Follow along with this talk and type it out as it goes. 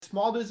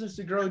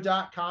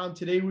smallbusinesstogrow.com.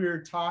 Today we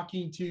are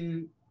talking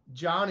to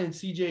John and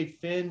CJ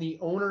Finn, the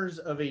owners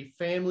of a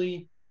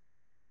family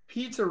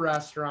pizza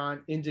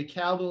restaurant in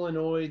DeKalb,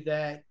 Illinois,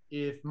 that,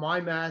 if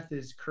my math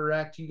is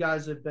correct, you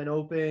guys have been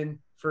open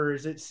for,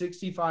 is it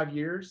 65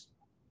 years?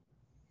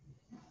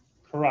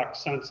 Correct,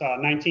 since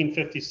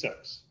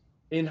 1956.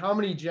 And how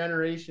many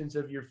generations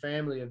of your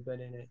family have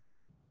been in it?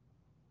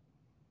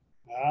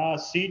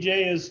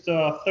 CJ is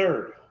the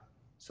third.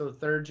 So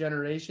third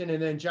generation.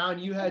 And then John,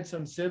 you had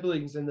some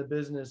siblings in the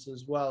business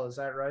as well. Is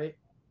that right?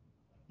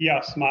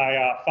 Yes,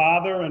 my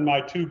father and my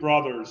two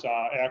brothers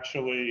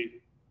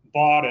actually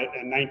bought it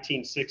in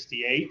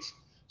 1968.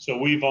 So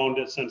we've owned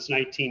it since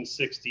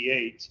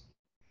 1968.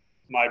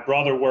 My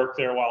brother worked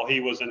there while he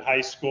was in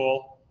high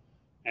school,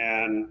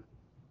 and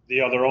the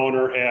other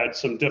owner had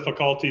some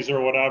difficulties or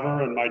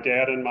whatever. And my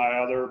dad and my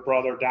other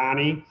brother,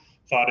 Donnie,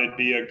 thought it'd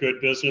be a good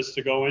business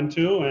to go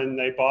into, and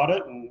they bought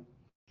it. And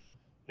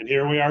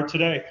here we are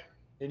today.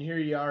 And here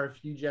you are a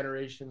few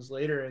generations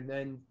later. And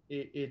then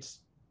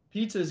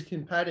pizza is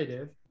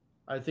competitive.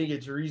 I think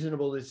it's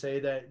reasonable to say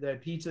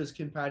that pizza is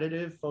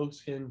competitive.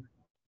 Folks can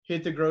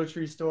hit the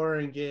grocery store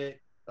and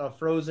get a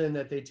frozen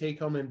that they take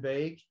home and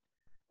bake.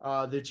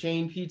 The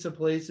chain pizza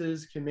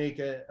places can make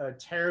a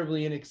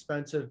terribly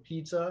inexpensive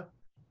pizza.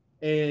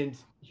 And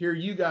here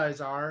you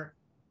guys are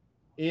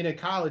in a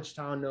college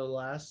town, no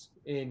less.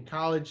 And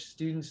college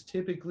students,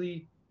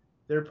 typically,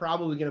 they're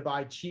probably going to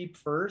buy cheap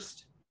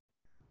first,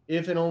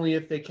 if and only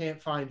if they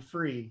can't find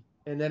free.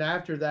 And then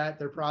after that,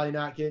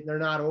 they're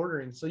not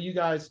ordering. So you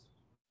guys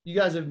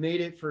have made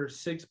it for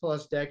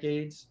 6+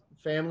 decades,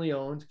 family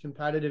owned,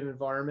 competitive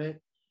environment.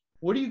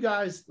 What do you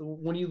guys,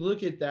 when you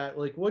look at that,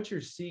 like, what's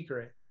your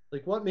secret?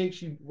 Like,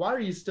 why are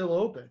you still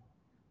open?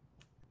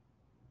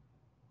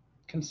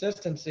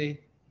 Consistency.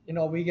 You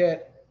know, we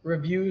get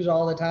reviews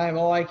all the time.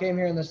 Oh, I came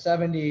here in the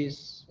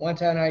 70s, went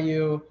to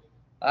NIU.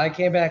 I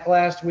came back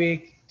last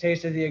week,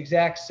 tasted the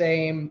exact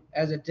same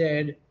as it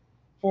did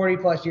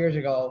 40+ years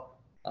ago.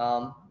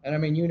 And I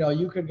mean,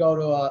 you could go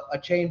to a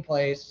chain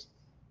place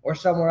or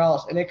somewhere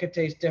else, and it could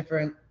taste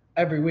different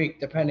every week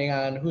depending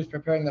on who's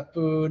preparing the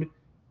food.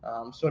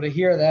 So to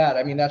hear that,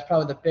 I mean, that's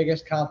probably the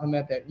biggest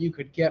compliment that you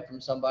could get from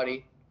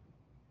somebody.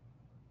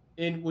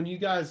 And when you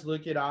guys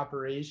look at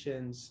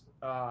operations,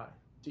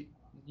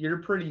 you're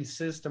pretty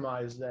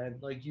systemized then.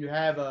 Like, you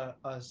have a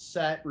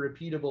set,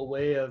 repeatable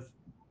way of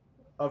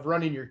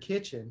running your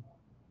kitchen,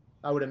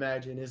 I would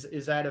imagine.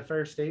 Is that a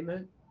fair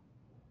statement?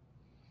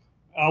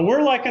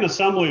 We're like an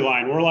assembly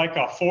line. We're like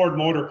a Ford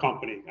Motor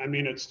Company. I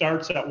mean, it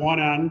starts at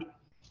one end.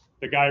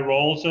 The guy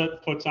rolls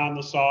it, puts on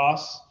the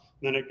sauce,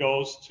 then it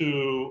goes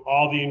to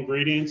all the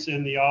ingredients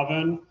in the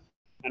oven,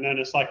 and then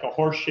it's like a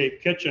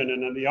horse-shaped kitchen.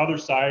 And then the other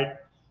side,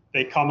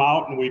 they come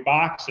out and we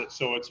box it.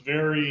 So it's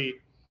very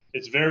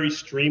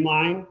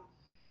streamlined.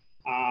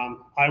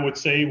 I would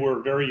say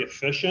we're very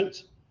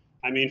efficient.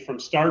 I mean, from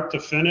start to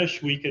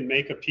finish, we can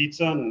make a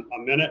pizza in a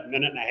minute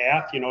and a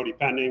half,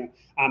 depending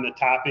on the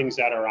toppings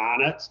that are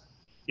on it.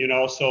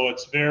 So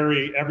it's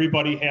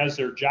everybody has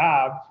their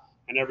job,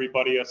 and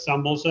everybody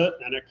assembles it,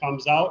 and it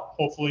comes out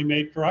hopefully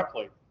made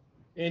correctly.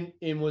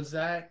 And was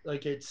that,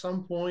 like, at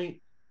some point,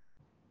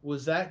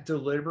 was that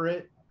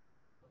deliberate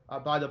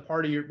by the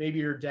part of maybe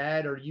your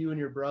dad or you and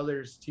your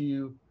brothers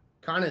to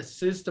kind of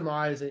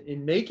systemize it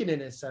and make it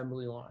an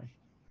assembly line?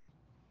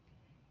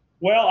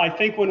 Well, I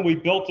think when we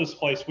built this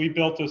place, we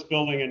built this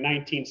building in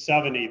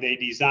 1970. They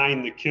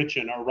designed the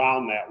kitchen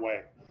around that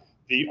way.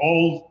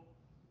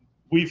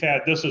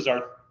 This is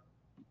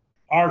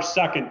our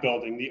second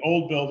building. The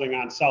old building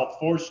on South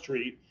 4th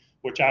Street,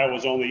 which I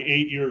was only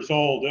 8 years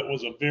old, it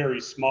was a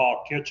very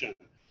small kitchen.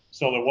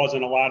 So there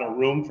wasn't a lot of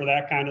room for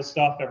that kind of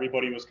stuff.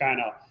 Everybody was kind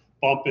of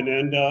bumping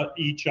into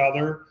each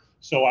other.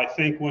 So I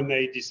think when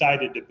they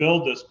decided to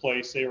build this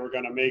place, they were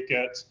going to make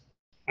it,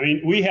 I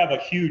mean, we have a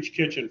huge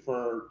kitchen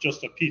for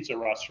just a pizza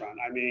restaurant.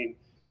 I mean,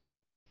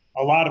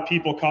 a lot of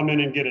people come in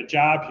and get a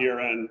job here,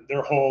 and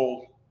their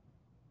whole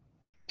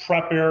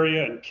prep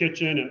area and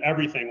kitchen and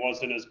everything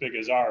wasn't as big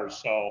as ours.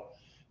 So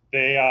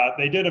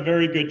they did a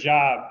very good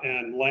job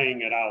in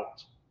laying it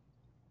out.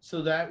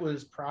 So that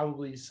was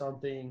probably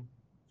something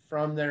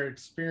from their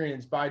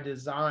experience by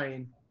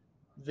design.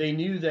 They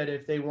knew that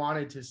if they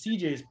wanted, to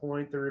CJ's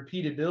point, the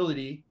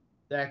repeatability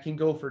that can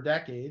go for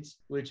decades,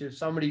 which if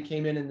somebody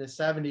came in the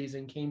 70s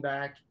and came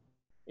back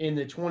in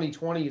the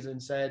 2020s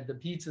and said the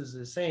pizza's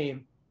the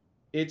same,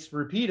 it's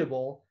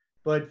repeatable.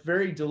 But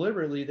very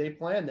deliberately, they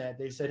planned that.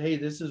 They said, hey,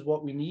 this is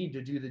what we need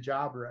to do the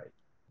job right.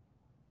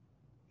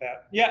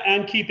 Yeah,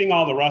 and keeping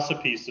all the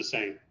recipes the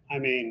same. I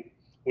mean,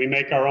 we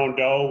make our own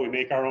dough, we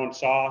make our own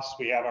sauce,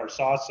 we have our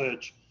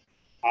sausage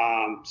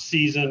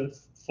seasoned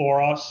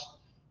for us,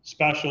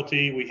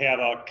 specialty. We have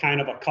a kind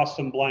of a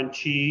custom blend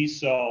cheese.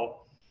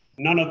 So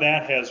none of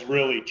that has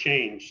really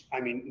changed. I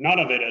mean, none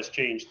of it has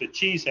changed. The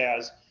cheese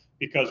has,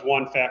 because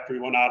one factory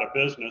went out of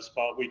business,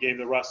 but we gave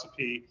the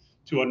recipe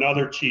to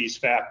another cheese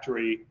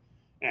factory,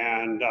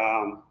 and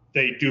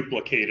they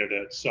duplicated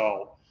it.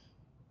 So,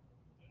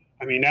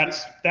 I mean,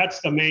 that's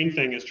the main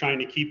thing, is trying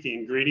to keep the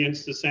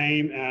ingredients the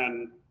same.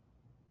 And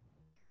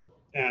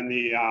and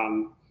the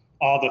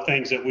all the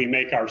things that we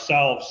make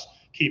ourselves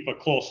keep a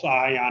close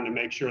eye on to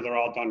make sure they're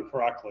all done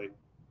correctly.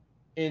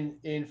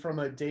 In from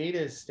a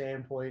data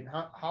standpoint,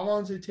 how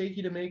long does it take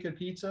you to make a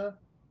pizza?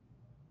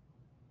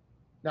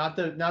 Not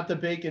the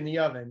bake in the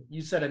oven.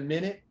 You said a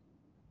minute?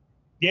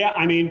 Yeah,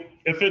 I mean,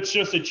 if it's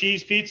just a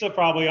cheese pizza,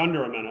 probably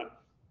under a minute.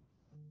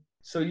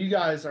 So you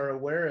guys are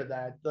aware of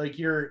that. Like,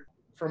 you're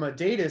from a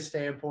data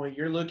standpoint,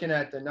 you're looking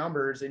at the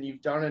numbers and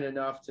you've done it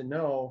enough to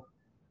know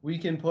we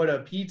can put a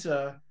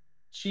pizza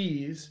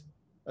cheese,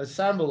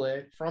 assemble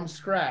it from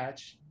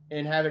scratch,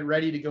 and have it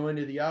ready to go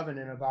into the oven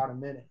in about a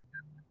minute.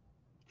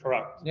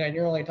 Correct. Yeah, and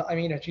you're only, I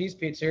mean, a cheese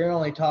pizza, you're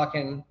only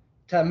talking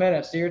 10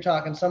 minutes. So you're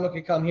talking someone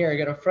could come here,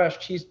 get a fresh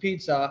cheese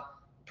pizza,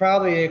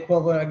 probably the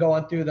equivalent of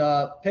going through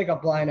the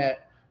pickup line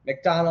at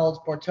McDonald's,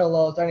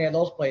 Portillo's, any of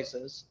those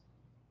places.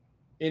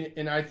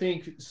 And I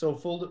think, so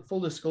full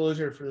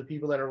disclosure for the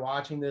people that are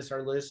watching this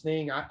or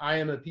listening, I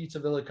am a Pizza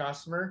Villa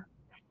customer,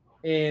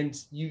 and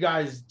you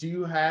guys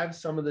do have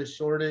some of the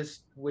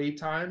shortest wait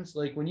times.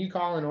 Like, when you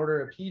call and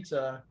order a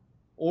pizza,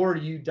 or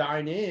you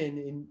dine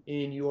in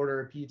and you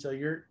order a pizza,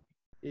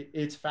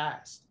 it's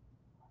fast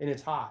and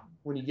it's hot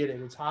when you get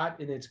it. It's hot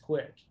and it's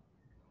quick.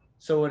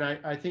 So, and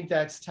I think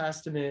that's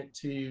testament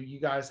to you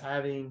guys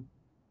having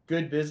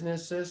good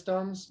business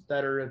systems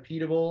that are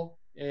repeatable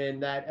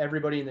and that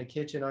everybody in the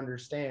kitchen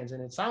understands.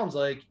 And it sounds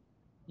like,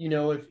 you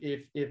know,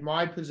 if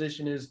my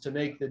position is to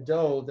make the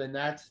dough, then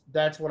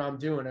that's what I'm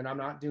doing, and I'm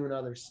not doing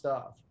other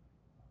stuff.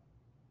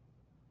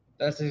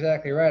 That's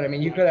exactly right. I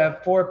mean, you could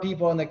have 4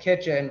 people in the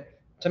kitchen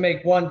to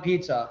make one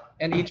pizza,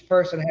 and each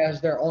person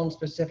has their own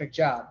specific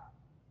job.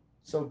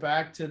 So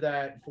back to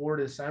that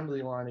Ford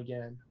assembly line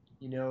again,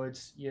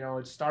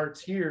 it starts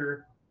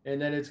here,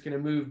 and then it's going to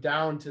move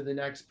down to the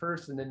next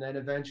person, and then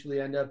eventually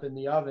end up in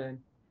the oven,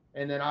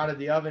 and then out of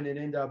the oven and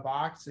into a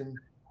box and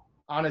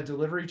on a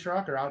delivery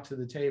truck or out to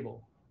the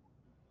table.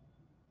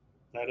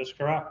 That is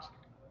correct.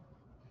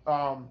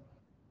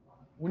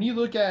 When you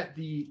look at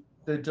the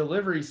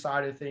delivery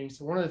side of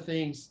things, one of the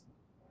things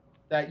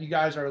that you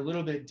guys are a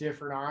little bit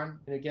different on,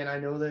 and again, I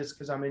know this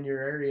because I'm in your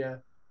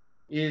area,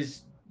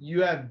 is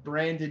you have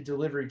branded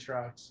delivery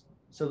trucks.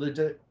 So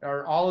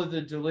are all of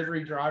the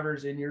delivery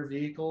drivers in your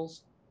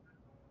vehicles?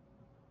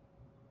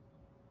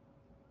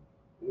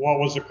 What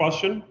was the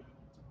question?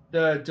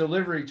 The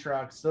delivery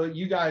trucks. So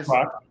you guys,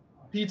 Correct.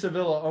 Pizza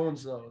Villa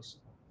owns those.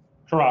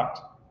 Correct.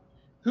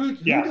 Who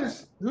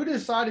Yes. who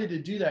decided to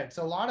do that? Because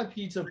a lot of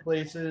pizza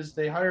places,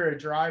 they hire a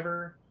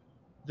driver.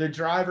 The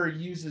driver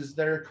uses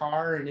their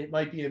car, and it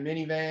might be a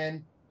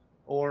minivan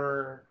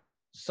or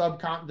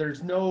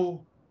there's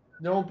no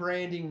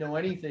branding, no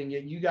anything,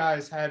 yet you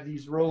guys have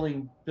these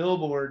rolling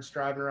billboards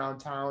driving around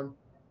town.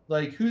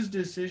 Like, whose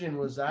decision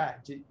was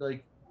that?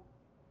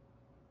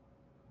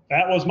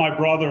 That was my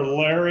brother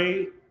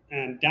Larry,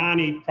 and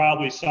Donnie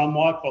probably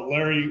somewhat, but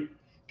Larry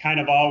kind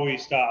of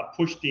always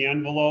pushed the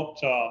envelope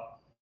to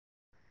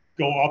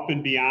go up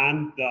and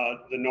beyond the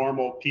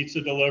normal pizza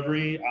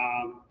delivery.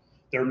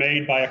 They're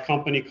made by a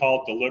company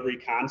called Delivery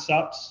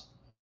Concepts.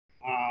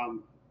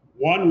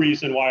 One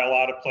reason why a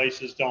lot of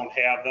places don't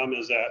have them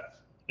is that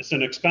it's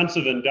an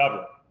expensive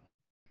endeavor.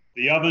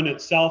 The oven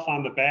itself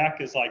on the back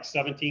is like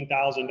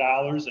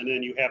 $17,000, and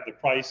then you have the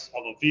price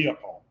of a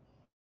vehicle.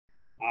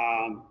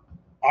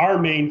 Our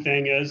main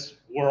thing is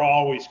we're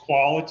always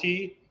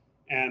quality,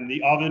 and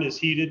the oven is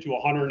heated to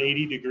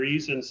 180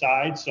 degrees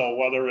inside. So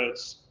whether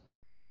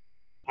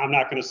I'm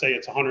not going to say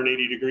it's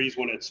 180 degrees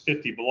when it's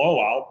 50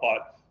 below out,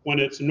 but when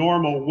it's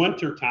normal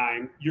winter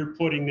time, you're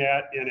putting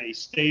that in a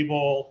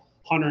stable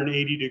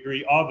 180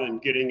 degree oven,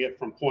 getting it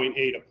from point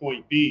A to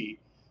point B.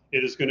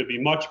 It is going to be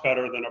much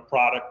better than a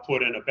product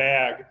put in a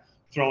bag,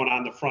 thrown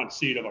on the front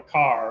seat of a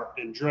car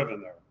and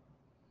driven there.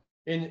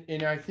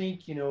 And I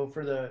think,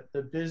 for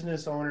the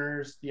business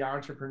owners, the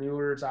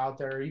entrepreneurs out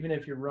there, even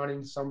if you're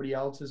running somebody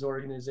else's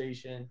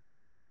organization,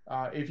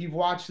 if you've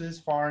watched this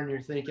far and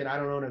you're thinking, I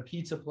don't own a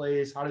pizza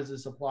place, how does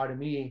this apply to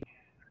me?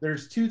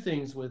 There's 2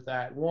 things with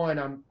that.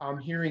 One, I'm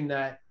hearing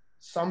that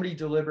somebody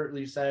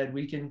deliberately said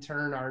we can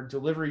turn our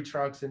delivery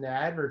trucks into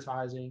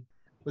advertising.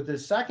 But the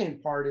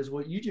second part is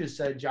what you just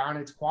said, John,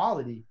 it's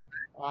quality.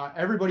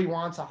 Everybody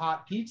wants a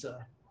hot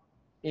pizza.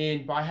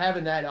 And by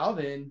having that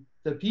oven,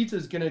 the pizza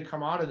is going to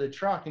come out of the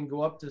truck and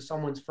go up to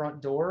someone's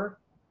front door,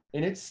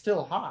 and it's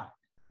still hot.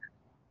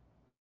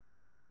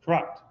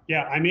 Correct.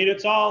 Yeah. I mean,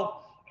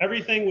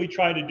 everything we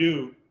try to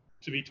do,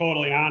 to be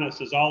totally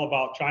honest, is all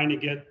about trying to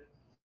get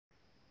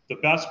the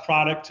best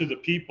product to the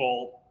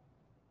people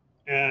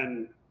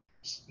and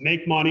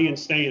make money and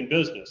stay in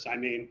business. I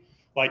mean,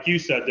 like you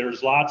said,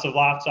 there's lots of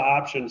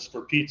options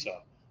for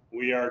pizza.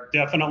 We are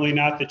definitely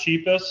not the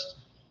cheapest.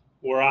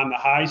 We're on the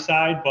high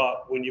side,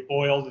 but when you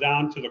boil it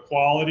down to the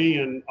quality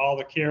and all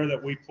the care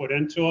that we put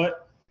into it,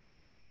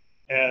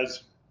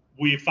 as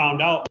we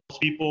found out, most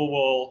people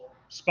will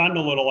spend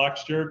a little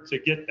extra to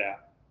get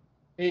that.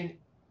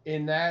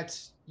 And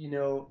that's,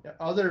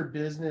 other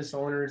business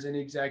owners and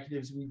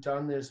executives we've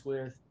done this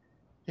with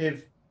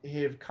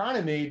have kind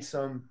of made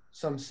some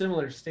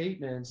similar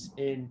statements.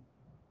 And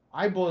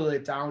I boil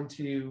it down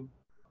to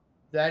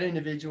that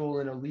individual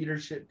in a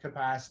leadership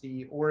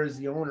capacity or as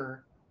the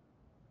owner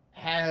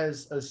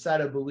has a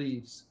set of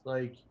beliefs.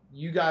 Like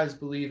you guys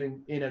believe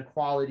in a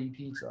quality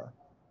pizza.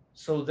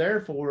 So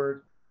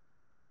therefore,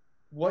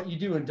 what you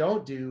do and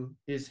don't do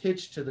is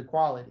hitched to the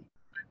quality.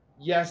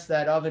 Yes,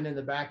 that oven in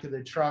the back of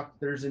the truck,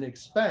 there's an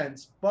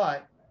expense,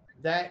 but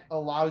that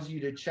allows you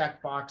to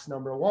check box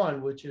number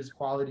one, which is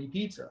quality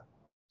pizza.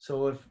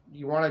 So if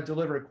you want to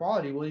deliver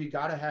quality, well, you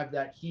got to have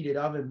that heated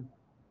oven,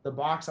 the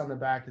box on the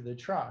back of the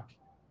truck.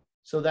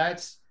 So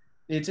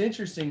it's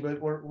interesting, but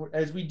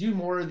as we do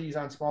more of these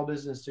on Small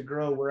Business to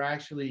Grow, we're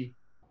actually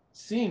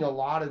seeing a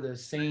lot of the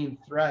same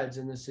threads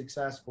in the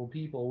successful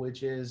people,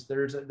 which is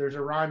there's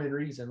a rhyme and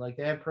reason. Like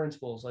they have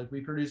principles, like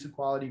we produce a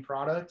quality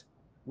product.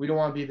 We don't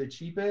want to be the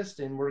cheapest,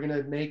 and we're going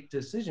to make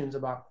decisions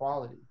about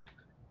quality.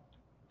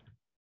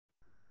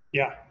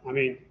 Yeah.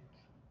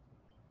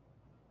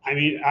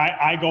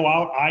 I go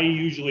out, I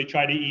usually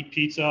try to eat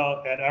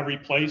pizza at every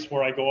place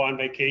where I go on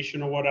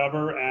vacation or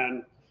whatever.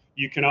 And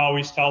you can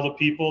always tell the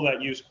people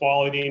that use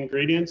quality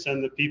ingredients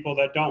and the people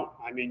that don't.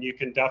 I mean, you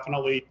can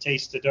definitely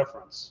taste the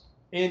difference.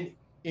 And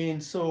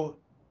so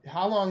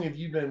how long have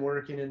you been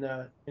working in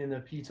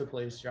the pizza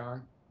place,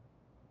 John?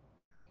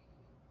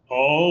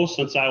 Oh,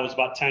 since I was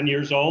about 10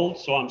 years old.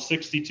 So I'm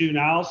 62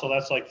 now. So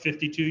that's like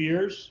 52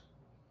 years.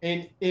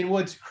 And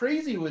what's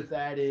crazy with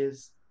that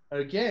is,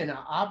 again, an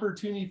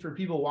opportunity for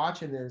people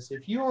watching this.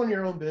 If you own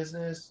your own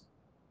business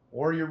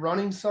or you're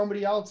running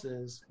somebody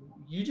else's,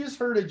 you just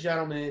heard a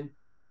gentleman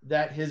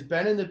that has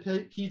been in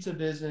the pizza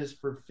business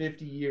for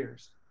 50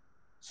 years.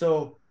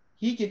 So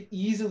he could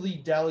easily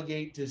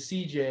delegate to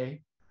CJ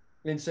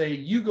and say,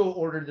 you go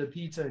order the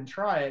pizza and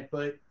try it.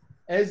 But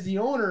as the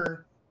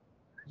owner,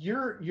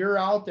 you're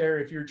out there,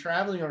 if you're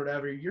traveling or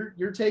whatever,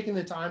 you're taking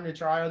the time to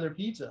try other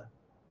pizza.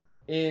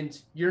 And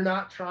you're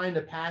not trying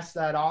to pass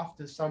that off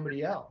to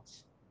somebody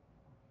else.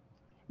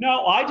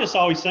 No, I just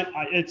always think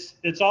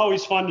it's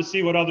always fun to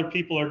see what other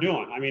people are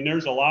doing. I mean,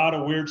 there's a lot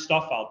of weird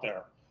stuff out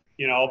there,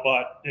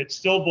 but it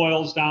still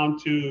boils down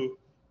to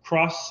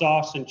crust,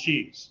 sauce, and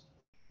cheese.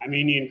 I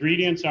mean, the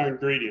ingredients are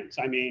ingredients.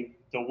 I mean,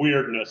 the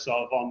weirdness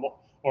of them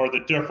or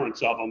the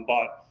difference of them.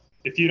 But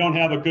if you don't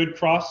have a good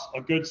crust,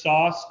 a good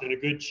sauce, and a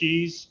good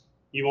cheese,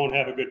 you won't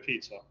have a good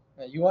pizza.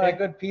 You want a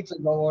good pizza,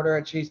 go order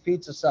a cheese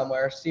pizza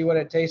somewhere, see what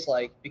it tastes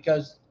like,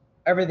 because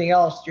everything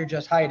else you're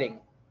just hiding.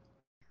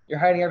 You're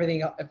hiding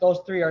everything. If those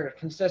three are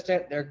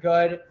consistent, they're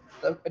good.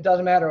 It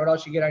doesn't matter what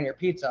else you get on your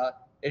pizza.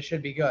 It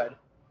should be good.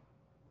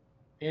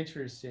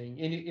 Interesting.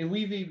 And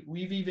we've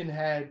even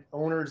had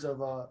owners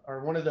of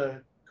or one of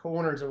the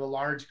co-owners of a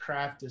large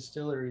craft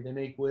distillery. They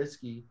make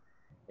whiskey,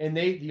 and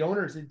the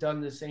owners had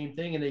done the same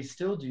thing, and they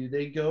still do.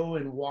 They go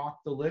and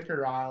walk the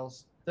liquor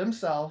aisles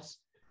themselves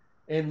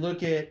and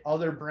look at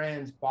other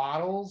brands'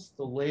 bottles,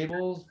 the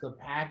labels, the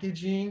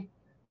packaging,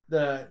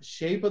 the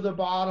shape of the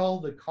bottle,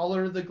 the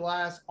color of the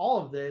glass, all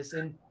of this.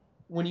 And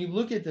when you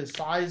look at the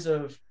size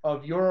of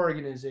your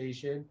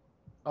organization,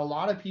 a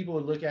lot of people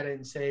would look at it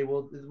and say,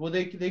 well,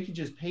 they could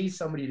just pay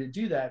somebody to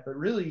do that. But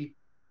really,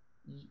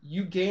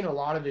 you gain a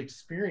lot of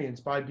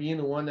experience by being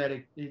the one that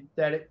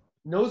it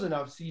knows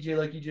enough, CJ,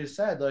 like you just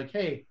said, like,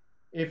 hey,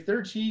 if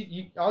they're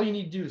cheese, all you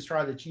need to do is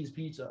try the cheese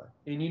pizza.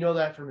 And you know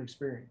that from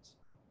experience.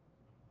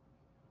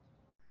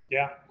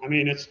 Yeah, I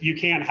mean, you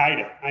can't hide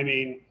it. I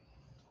mean,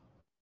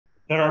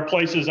 there are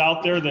places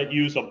out there that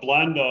use a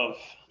blend of,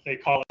 they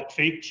call it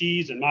fake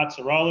cheese and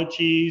mozzarella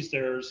cheese.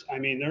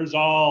 There's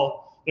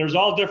all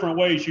different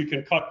ways you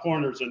can cut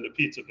corners in the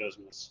pizza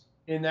business.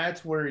 And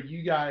that's where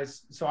you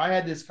guys, so I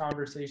had this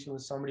conversation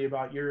with somebody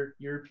about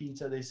your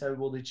pizza. They said,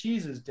 well, the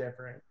cheese is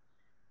different.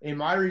 And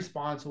my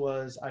response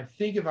was, I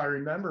think if I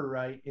remember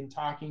right, in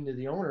talking to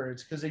the owner,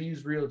 it's because they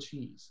use real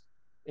cheese.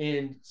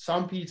 And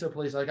some pizza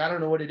place, like, I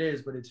don't know what it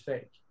is, but it's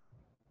fake.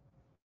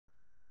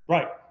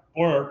 Right.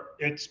 Or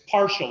it's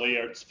partially,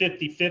 or it's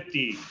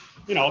 50-50,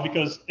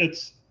 because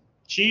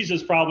cheese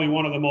is probably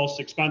one of the most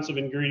expensive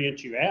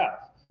ingredients you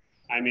have.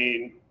 I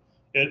mean,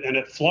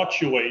 it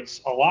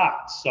fluctuates a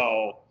lot.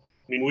 So,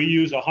 I mean, we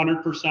use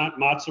 100%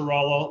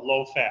 mozzarella,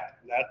 low fat.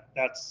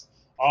 That's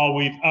all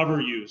we've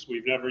ever used.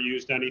 We've never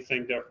used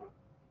anything different.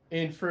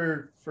 And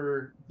for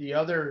the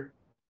other,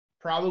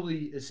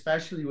 probably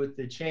especially with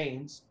the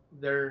chains,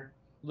 they're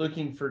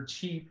looking for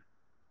cheap.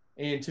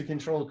 And to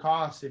control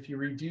costs, if you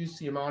reduce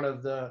the amount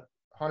of the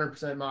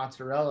 100%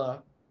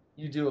 mozzarella,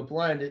 you do a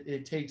blend,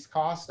 it takes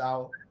cost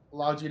out,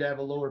 allows you to have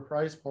a lower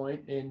price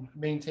point and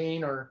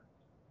maintain or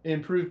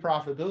improve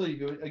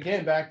profitability.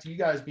 Again, back to you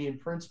guys being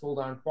principled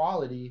on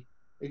quality,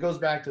 it goes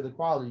back to the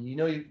quality.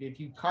 If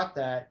you cut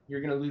that,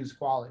 you're going to lose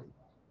quality.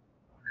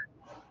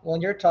 Well,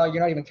 you're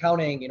not even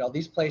counting,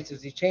 these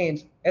places, these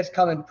chains, it's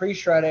coming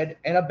pre-shredded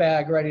in a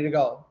bag ready to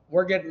go.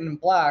 We're getting in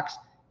blocks,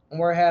 and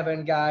we're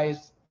having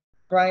guys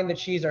grind the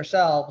cheese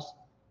ourselves,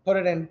 put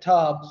it in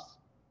tubs,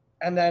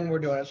 and then we're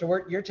doing it. So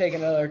you're taking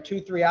another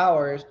 2-3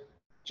 hours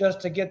just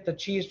to get the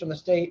cheese from the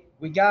state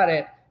we got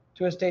it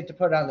to a state to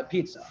put it on the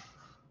pizza.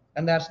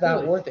 And that's not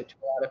Really? worth it to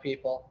a lot of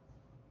people.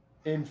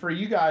 And for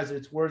you guys,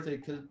 it's worth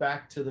it because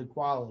back to the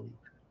quality.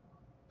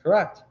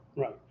 Correct.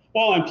 Right.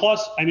 Well, and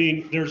plus, I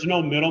mean, there's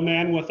no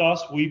middleman with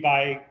us. We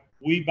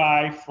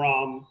buy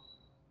from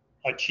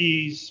a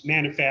cheese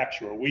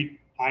manufacturer.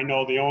 I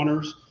know the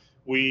owners.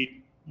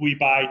 We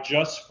buy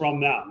just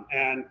from them.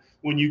 And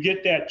when you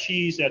get that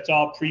cheese that's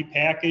all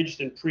prepackaged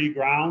and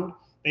pre-ground,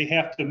 they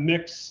have to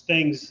mix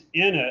things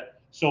in it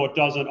so it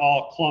doesn't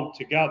all clump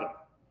together.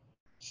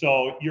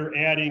 So you're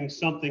adding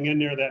something in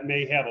there that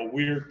may have a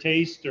weird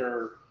taste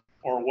or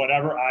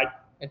whatever.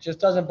 It just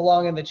doesn't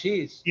belong in the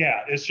cheese.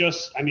 Yeah, it's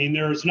just, I mean,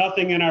 there's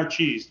nothing in our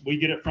cheese. We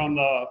get it from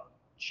the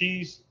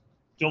cheese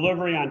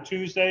delivery on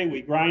Tuesday.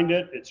 We grind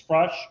it. It's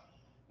fresh.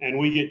 And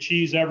we get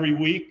cheese every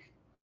week.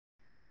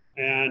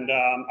 And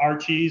our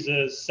cheese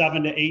is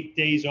 7 to 8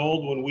 days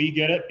old when we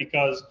get it,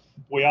 because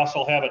we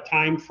also have a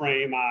time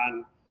frame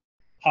on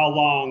how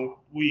long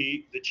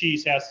the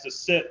cheese has to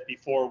sit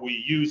before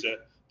we use it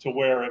to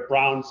where it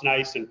browns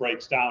nice and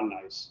breaks down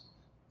nice.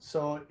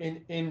 So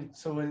in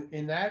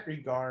that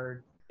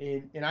regard,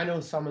 and I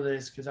know some of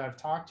this because I've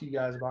talked to you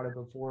guys about it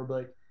before,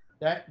 but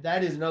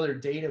that is another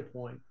data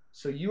point.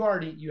 So you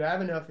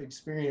have enough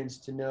experience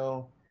to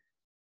know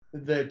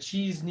the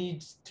cheese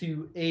needs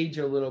to age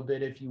a little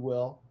bit, if you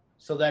will,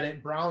 so that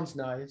it browns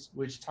nice,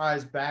 which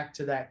ties back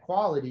to that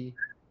quality.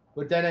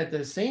 But then at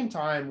the same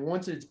time,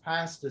 once it's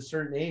past a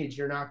certain age,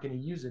 you're not going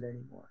to use it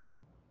anymore.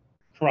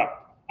 Correct.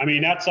 I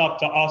mean, that's up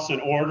to us in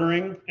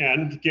ordering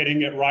and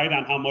getting it right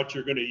on how much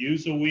you're going to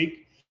use a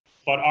week.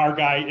 But our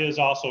guy is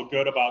also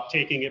good about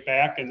taking it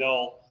back, and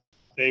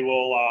they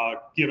will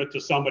give it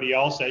to somebody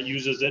else that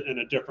uses it in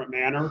a different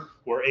manner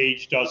where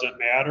age doesn't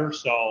matter.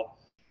 So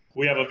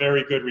we have a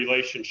very good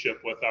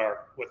relationship with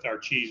our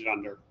cheese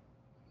vendor.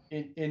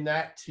 In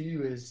that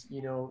too is,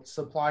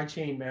 supply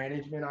chain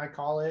management, I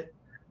call it.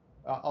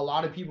 A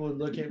lot of people would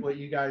look at what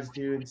you guys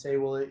do and say,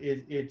 well,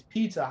 it's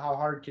pizza. How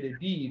hard could it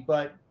be?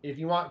 But if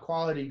you want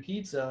quality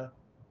pizza,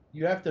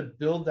 you have to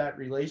build that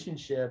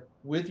relationship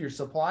with your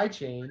supply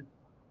chain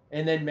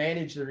and then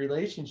manage the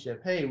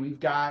relationship. Hey, we've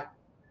got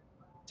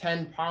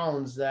 10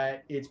 pounds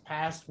that it's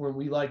past when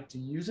we like to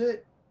use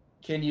it.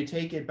 Can you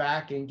take it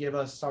back and give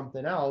us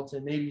something else?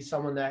 And maybe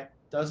someone that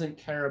doesn't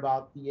care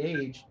about the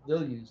age,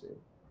 they'll use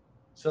it.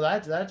 So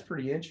that's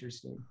pretty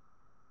interesting.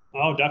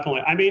 Oh,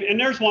 definitely. I mean, and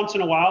there's once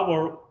in a while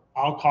where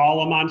I'll call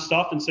them on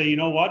stuff and say, you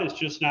know what, it's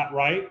just not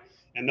right.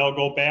 And they'll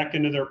go back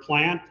into their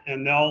plant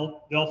and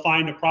they'll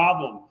find a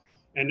problem.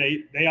 And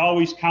they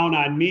always count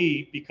on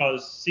me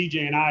because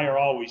CJ and I are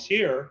always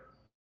here.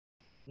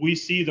 We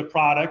see the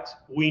product,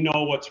 we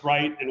know what's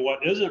right and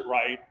what isn't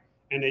right.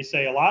 And they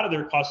say a lot of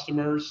their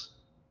customers,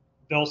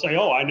 they'll say,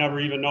 oh, I never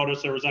even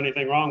noticed there was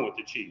anything wrong with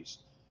the cheese.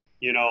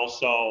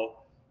 So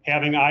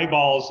having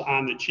eyeballs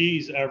on the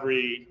cheese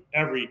every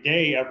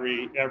day,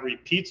 every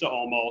pizza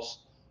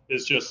almost,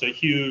 is just a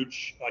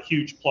huge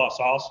plus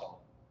also.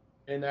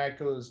 And that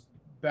goes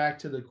back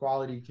to the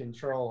quality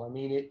control. I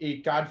mean,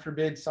 it God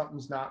forbid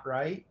something's not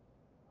right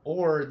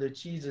or the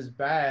cheese is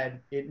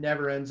bad, it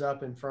never ends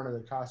up in front of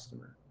the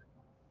customer.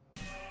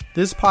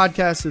 This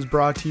podcast is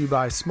brought to you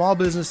by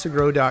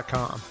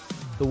smallbusinesstogrow.com,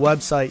 the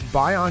website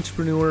by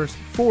entrepreneurs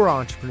for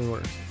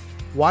entrepreneurs.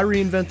 Why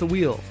reinvent the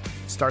wheel?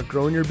 Start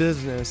growing your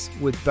business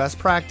with best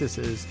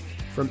practices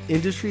from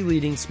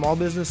industry-leading small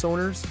business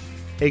owners,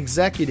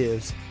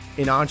 executives,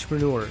 and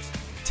entrepreneurs.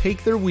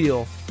 Take their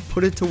wheel,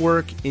 put it to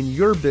work in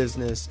your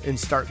business, and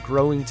start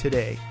growing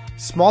today.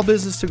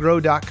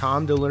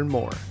 Smallbusinesstogrow.com to learn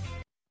more.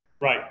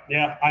 Right.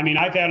 Yeah. I mean,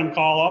 I've had them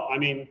call up. I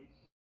mean,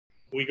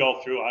 we go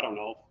through, I don't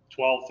know,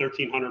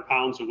 1,300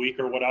 pounds a week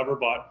or whatever,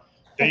 but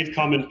they've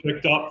come and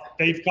picked up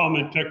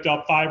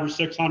 500 or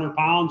 600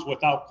 pounds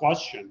without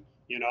question,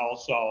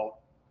 so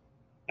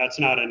that's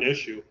not an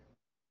issue.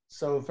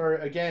 So for,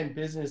 again,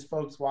 business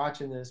folks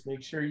watching this,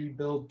 make sure you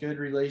build good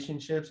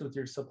relationships with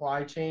your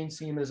supply chain,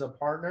 see them as a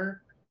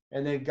partner.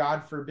 And then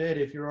God forbid,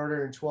 if you're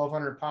ordering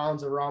 1,200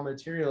 pounds of raw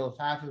material, if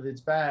half of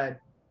it's bad,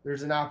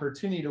 there's an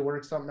opportunity to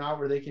work something out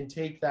where they can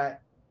take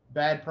that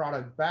bad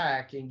product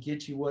back and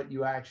get you what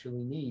you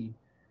actually need.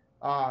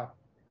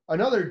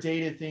 Another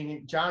data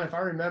thing, John, if I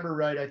remember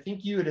right, I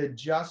think you had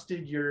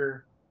adjusted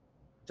your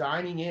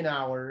dining in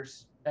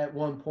hours at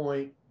one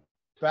point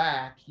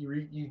back.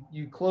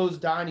 You closed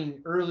dining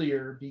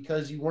earlier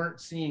because you weren't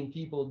seeing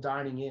people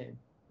dining in.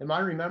 Am I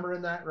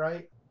remembering that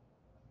right?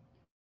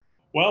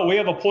 Well, we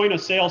have a point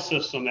of sale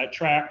system that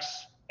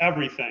tracks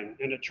everything,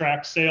 and it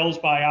tracks sales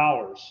by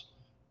hours.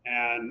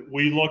 And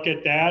we look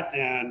at that,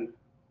 and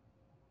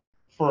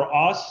for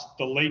us,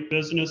 the late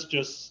business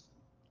just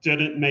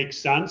didn't make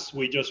sense.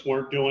 We just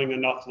weren't doing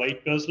enough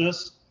late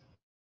business,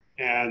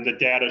 and the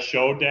data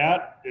showed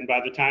that. And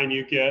by the time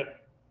you get,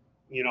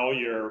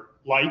 your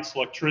lights,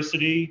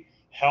 electricity,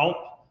 help,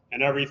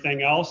 and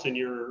everything else, and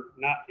you're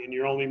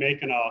only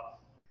making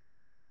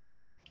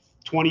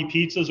 20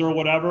 pizzas or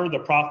whatever, the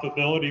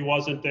profitability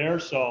wasn't there.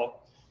 So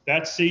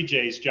that's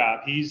CJ's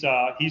job. He's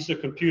a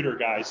computer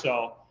guy.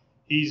 So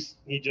he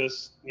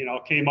just,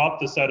 came up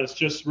to said it's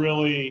just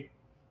really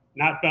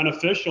not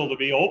beneficial to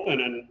be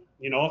open. And,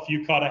 if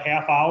you cut a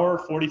half hour,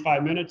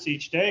 45 minutes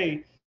each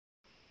day,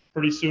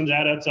 pretty soon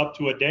that adds up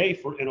to a day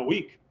in a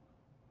week.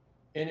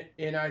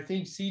 And I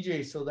think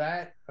CJ, so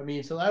that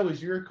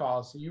was your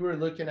call. So you were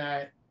looking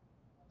at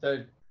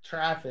the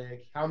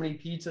traffic, how many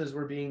pizzas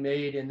were being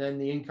made, and then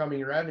the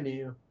incoming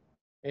revenue,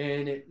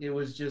 and it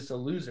was just a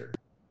loser.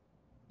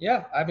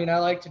 Yeah, I mean, I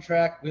like to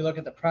track. We look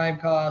at the prime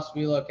cost.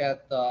 We look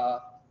at the,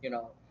 you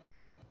know,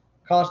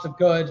 cost of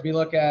goods. We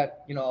look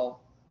at,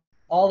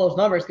 all those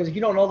numbers, because if you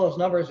don't know those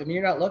numbers and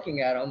you're not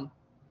looking at them,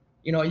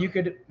 you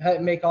could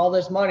make all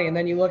this money, and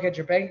then you look at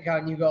your bank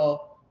account and you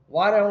go,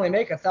 why did I only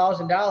make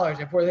 $1,000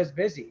 if we're this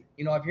busy?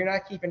 If you're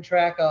not keeping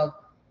track of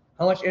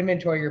how much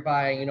inventory you're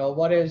buying,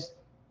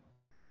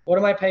 what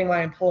am I paying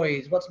my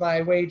employees? What's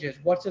my wages?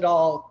 What's it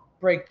all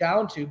break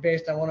down to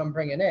based on what I'm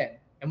bringing in?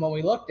 And when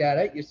we looked at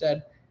it, you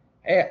said,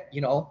 hey,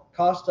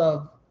 cost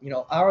of,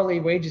 hourly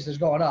wages is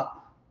going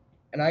up,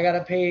 and I got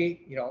to pay,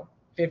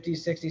 50,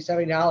 60,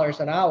 $70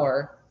 an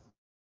hour,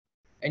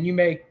 and you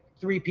make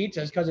 3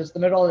 pizzas because it's the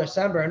middle of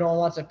December and no one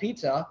wants a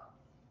pizza.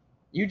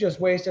 You just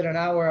wasted an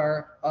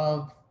hour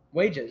of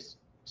wages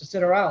to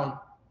sit around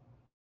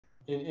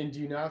and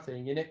do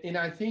nothing. And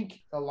I think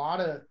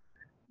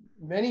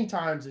many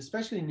times,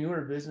 especially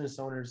newer business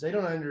owners, they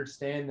don't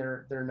understand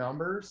their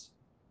numbers,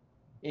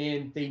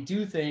 and they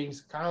do things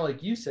kind of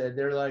like you said.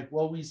 They're like,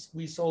 well,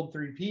 we sold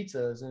 3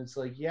 pizzas, and it's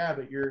like, yeah,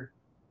 but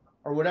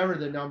or whatever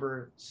the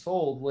number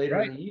sold later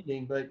right. in the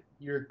evening, but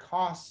your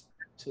cost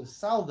to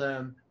sell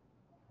them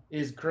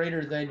is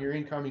greater than your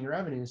incoming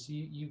revenue. So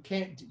you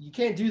can't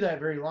do that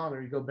very long,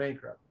 or you go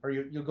bankrupt, or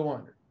you'll go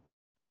under.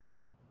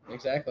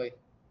 Exactly.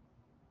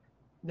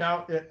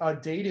 Now, a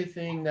data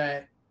thing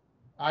that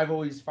I've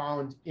always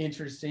found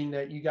interesting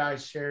that you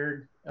guys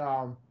shared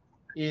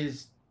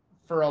is,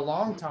 for a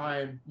long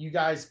time, you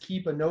guys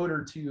keep a note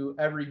or two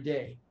every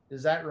day.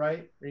 Is that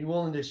right? Are you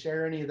willing to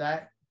share any of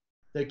that?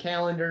 The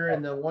calendar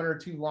and the 1 or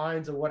 2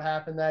 lines of what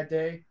happened that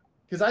day?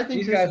 Because I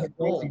think these guys are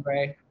crazy,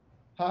 Ray.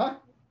 Huh?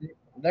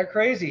 They're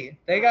crazy.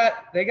 They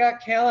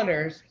got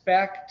calendars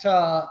back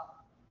to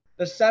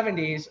the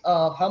 70s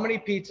of how many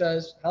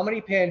pizzas, how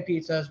many pan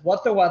pizzas,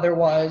 what the weather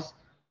was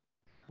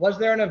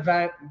there an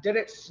event, did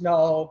it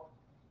snow,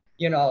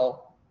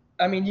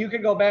 I mean, you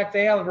could go back.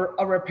 They have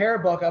a repair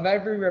book of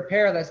every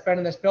repair that's been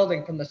in this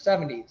building from the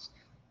 70s.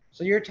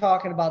 So you're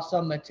talking about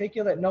some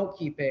meticulous note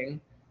keeping,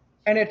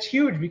 and it's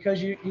huge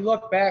because you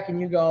look back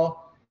and you go,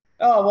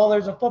 oh, well,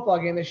 there's a football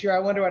game this year. I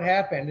wonder what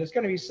happened. It's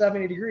going to be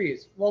 70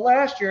 degrees. Well,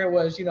 last year it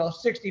was,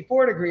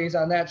 64 degrees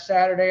on that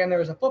Saturday, and there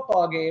was a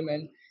football game,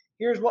 and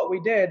here's what we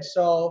did.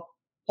 So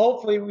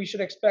hopefully we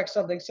should expect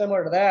something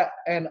similar to that.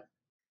 And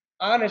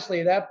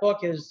honestly, that book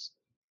is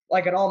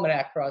like an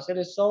almanac for us. It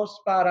is so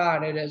spot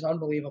on. It is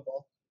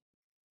unbelievable.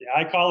 Yeah,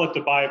 I call it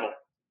the Bible.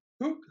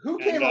 Who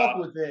came up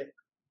with it?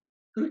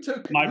 Who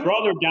took my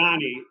brother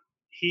Donnie?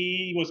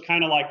 He was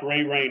kind of like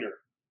Ray Rayner.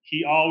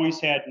 He always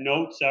had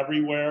notes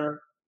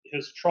everywhere.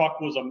 His truck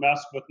was a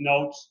mess with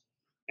notes,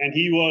 and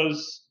he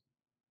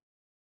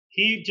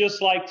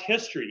just liked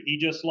history. He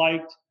just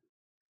liked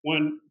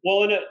and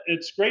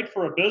it's great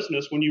for a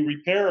business when you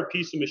repair a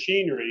piece of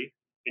machinery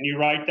and you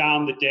write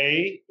down the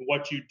day,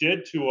 what you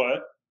did to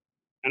it,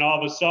 and all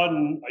of a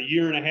sudden, a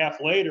year and a half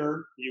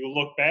later, you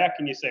look back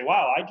and you say,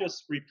 wow, I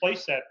just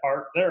replaced that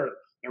part there.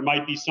 There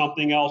might be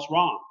something else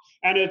wrong.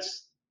 And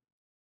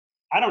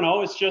I don't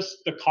know, it's just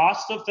the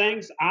cost of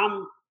things.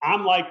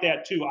 I'm like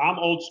that too. I'm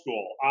old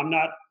school. I'm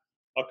not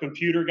a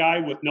computer guy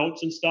with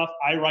notes and stuff.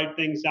 I write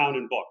things down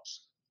in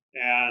books.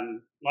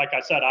 And like I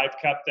said, I've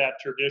kept that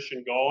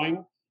tradition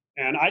going.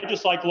 And I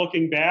just like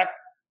looking back,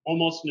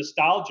 almost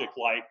nostalgic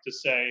like, to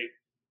say,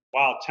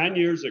 wow, 10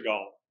 years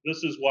ago,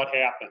 this is what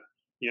happened,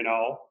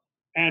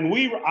 And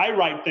I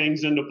write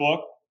things in the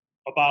book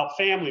about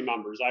family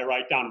members. I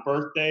write down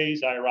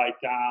birthdays. I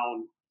write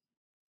down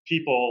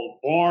people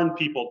born,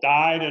 people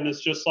died. And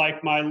it's just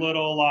like my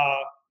little,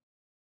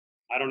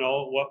 I don't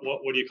know, what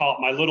do you call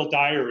it? My little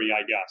diary,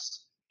 I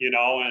guess,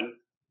 and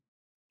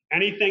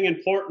anything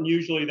important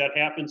usually that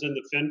happens in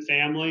the Finn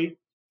family,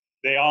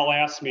 they all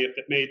ask me if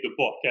it made the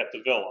book at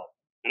the villa.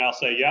 And I'll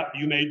say, yep,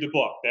 you made the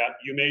book.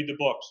 You made the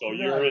book, so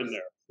you're in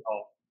there.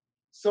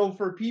 So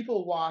for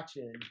people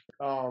watching,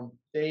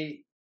 the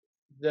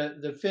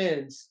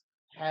Finns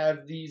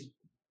have these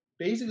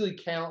basically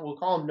we'll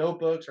call them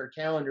notebooks or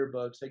calendar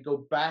books that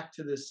go back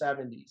to the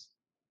 70s.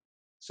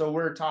 So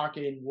we're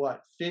talking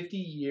 50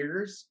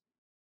 years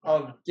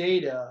of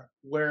data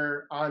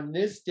where on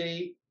this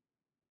date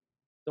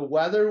the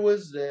weather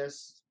was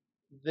this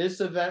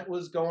event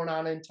was going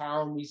on in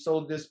town, we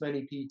sold this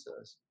many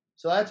pizzas.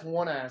 So that's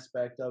one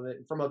aspect of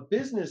it. From a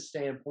business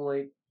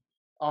standpoint,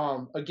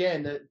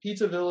 again, the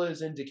Pizza Villa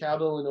is in DeKalb,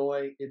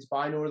 Illinois. It's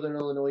by Northern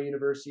Illinois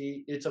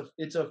University. It's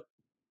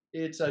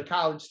a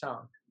college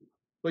town.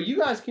 But you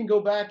guys can go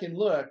back and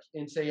look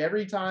and say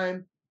every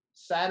time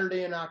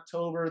Saturday in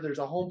October there's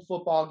a home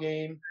football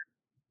game,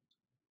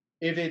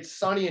 if it's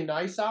sunny and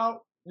nice out,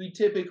 we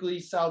typically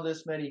sell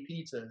this many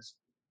pizzas.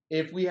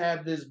 If we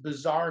have this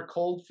bizarre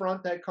cold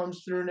front that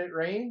comes through and it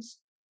rains,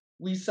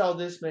 we sell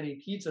this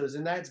many pizzas.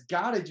 And that's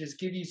got to just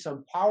give you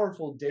some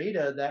powerful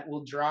data that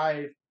will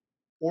drive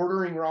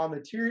ordering raw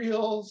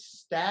materials,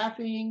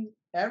 staffing,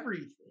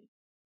 everything.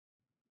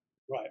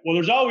 Right. Well,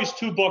 there's always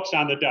two books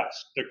on the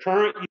desk, the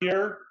current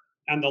year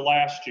and the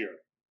last year.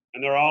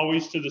 And they're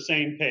always to the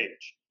same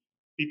page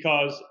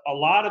because a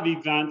lot of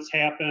events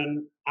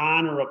happen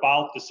on or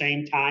about the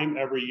same time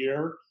every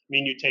year. I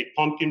mean, you take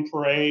Pumpkin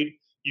Parade,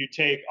 you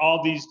take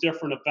all these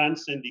different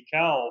events in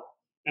DeKalb,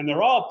 and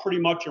they're all pretty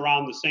much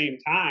around the same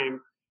time.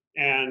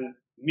 And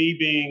me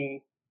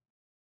being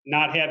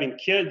not having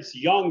kids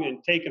young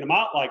and taking them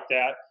out like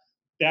that,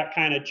 that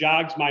kind of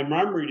jogs my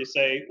memory to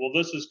say, well,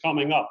 this is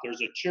coming up.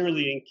 There's a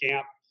cheerleading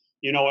camp,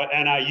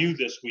 at NIU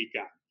this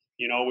weekend.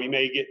 We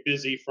may get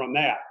busy from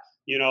that,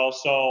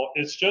 so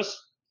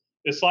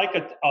it's like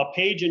a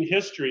page in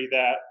history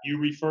that you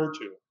refer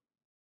to.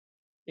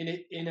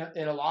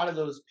 In a lot of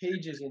those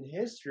pages in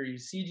history,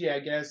 CJ, I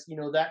guess,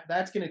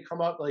 that's going to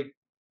come up like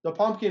the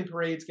Pumpkin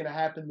Parade's going to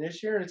happen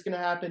this year and it's going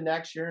to happen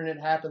next year and it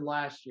happened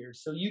last year.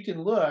 So you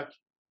can look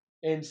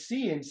and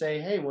see and say,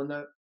 hey,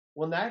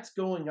 when that's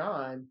going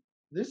on,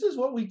 this is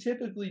what we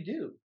typically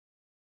do.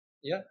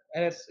 Yeah.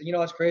 And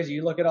it's crazy.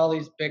 You look at all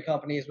these big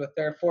companies with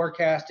their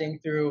forecasting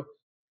through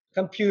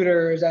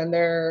computers and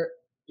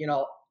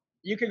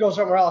you could go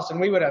somewhere else and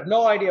we would have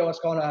no idea what's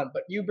going on.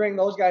 But you bring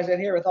those guys in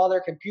here with all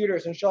their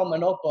computers and show them a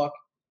notebook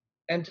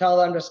and tell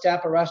them to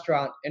staff a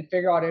restaurant and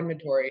figure out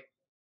inventory.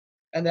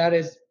 And that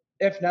is,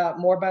 if not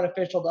more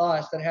beneficial to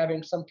us than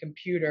having some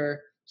computer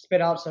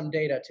spit out some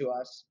data to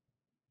us.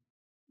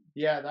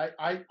 Yeah,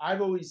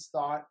 I've always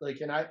thought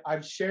and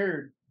I've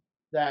shared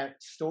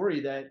that story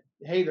that,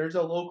 hey, there's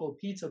a local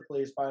pizza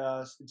place by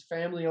us. It's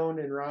family owned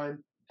and run,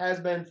 has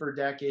been for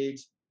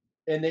decades.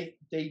 And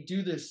they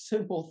do this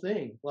simple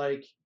thing,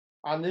 like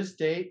on this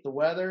date, the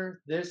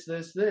weather, this.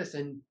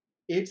 And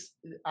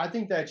I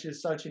think that's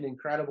just such an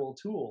incredible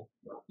tool.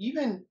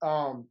 Even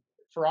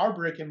for our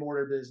brick and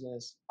mortar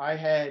business, I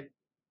had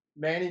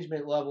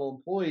management level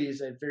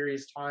employees at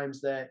various times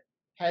that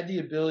had the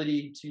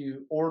ability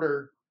to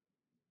order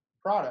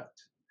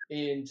product,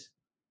 and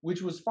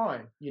which was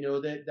fine.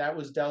 That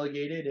was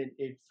delegated and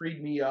it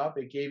freed me up.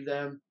 It gave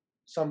them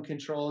some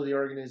control of the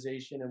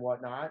organization and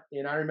whatnot.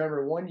 And I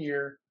remember one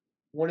year,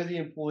 one of the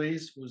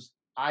employees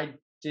I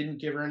didn't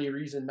give her any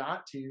reason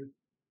not to.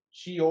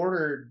 She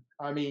ordered,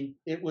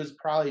 it was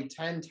probably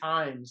 10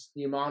 times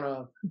the amount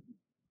of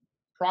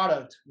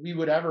product we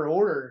would ever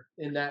order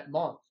in that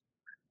month.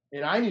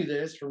 And I knew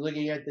this from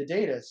looking at the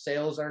data.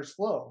 Sales are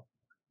slow.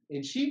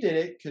 And she did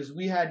it because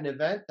we had an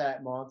event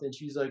that month. And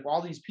she's like, well,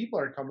 all these people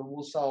are coming.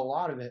 We'll sell a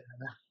lot of it.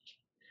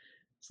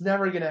 It's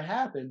never going to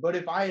happen. But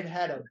if I had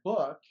had a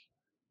book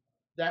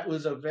that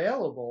was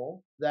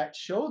available that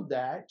showed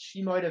that,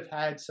 she might have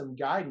had some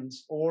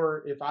guidance,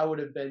 or if I would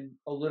have been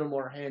a little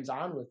more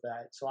hands-on with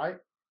that. So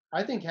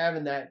I think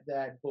having that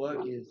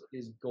book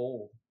is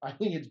gold. I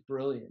think it's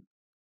brilliant.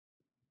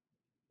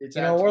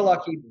 We're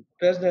lucky.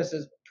 Business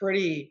is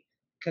pretty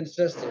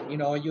consistent.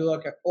 You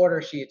look at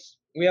order sheets.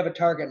 We have a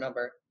target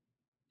number.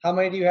 How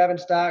many do you have in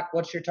stock?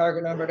 What's your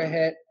target number to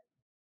hit?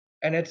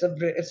 And it's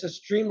a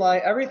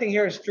streamlined. Everything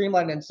here is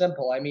streamlined and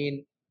simple.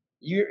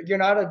 You're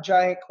not a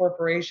giant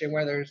corporation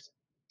where there's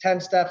 10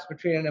 steps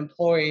between an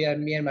employee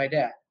and me and my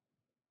dad.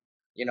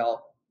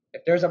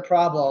 If there's a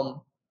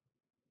problem,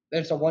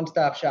 it's a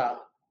one-stop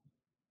shop.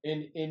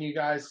 And you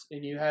guys,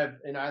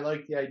 and I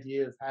like the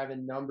idea of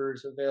having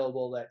numbers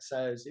available that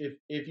says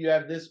if you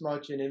have this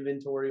much in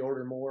inventory,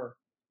 order more.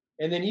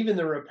 And then even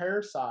the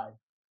repair side.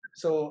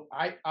 So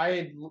I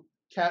had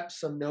kept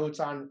some notes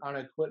on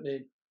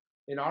equipment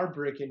in our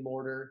brick and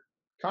mortar,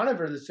 kind of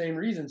for the same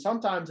reason.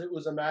 Sometimes it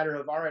was a matter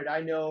of, all right, I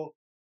know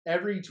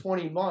every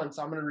 20 months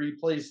I'm going to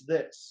replace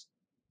this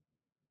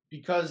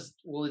because,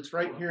 well, it's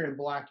right here in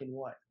black and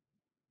white.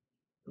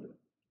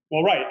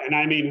 Well, right.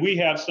 And we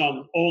have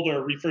some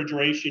older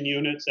refrigeration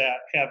units that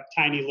have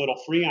tiny little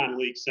Freon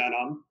leaks in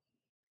them.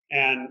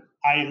 And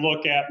I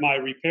look at my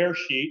repair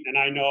sheet and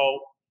I know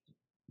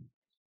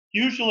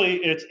usually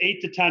it's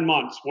 8 to 10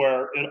 months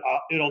where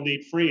it'll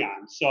need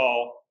Freon.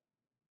 So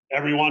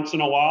every once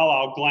in a while,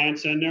 I'll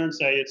glance in there and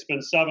say, it's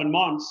been 7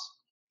 months.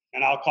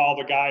 And I'll call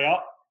the guy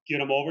up, get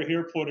him over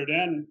here, put it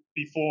in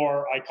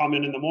before I come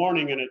in the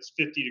morning and it's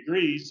 50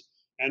 degrees.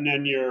 And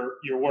then you're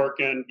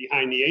working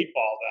behind the 8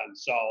 ball then.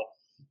 So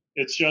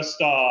it's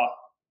just,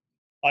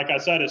 like I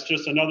said, it's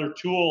just another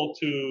tool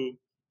to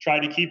try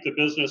to keep the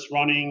business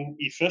running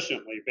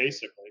efficiently,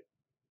 basically.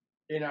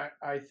 And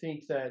I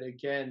think that,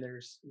 again,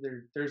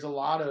 there's a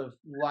lot of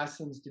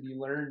lessons to be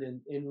learned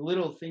in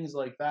little things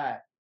like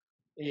that.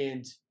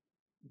 And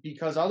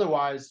because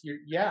otherwise,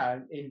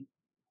 in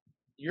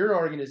your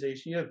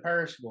organization, you have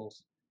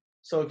perishables.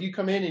 So if you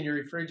come in and your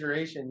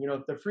refrigeration,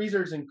 if the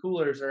freezers and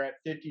coolers are at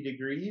 50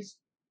 degrees,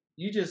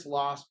 you just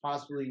lost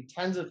possibly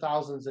tens of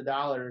thousands of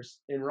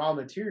dollars in raw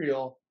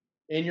material,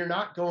 and you're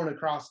not going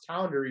across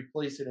town to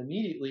replace it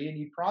immediately, and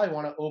you probably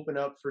want to open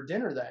up for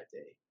dinner that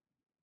day.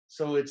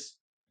 So it's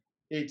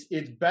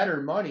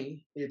better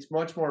money. It's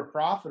much more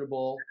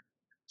profitable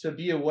to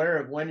be aware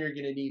of when you're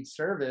going to need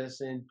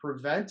service and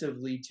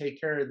preventively take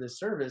care of the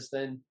service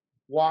than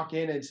walk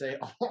in and say,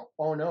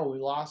 oh no, we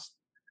lost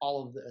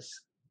all of this.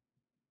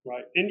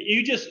 Right. And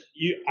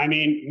I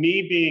mean,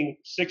 me being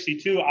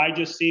 62, I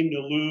just seem to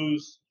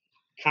lose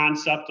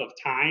concept of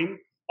time.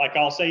 Like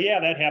I'll say, yeah,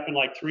 that happened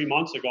like 3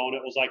 months ago, and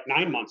it was like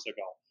 9 months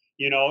ago.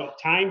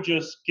 Time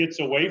just gets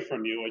away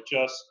from you. It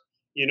just,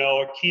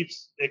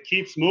 it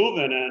keeps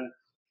moving, and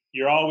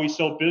you're always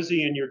so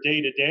busy in your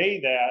day to day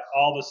that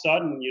all of a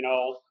sudden,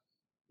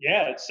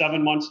 yeah, it's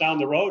 7 months down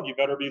the road. You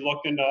better be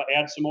looking to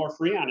add some more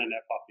Freon in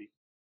that puppy.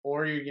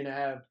 Or you're gonna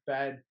have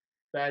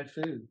bad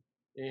food,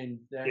 and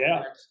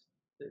Yeah. that's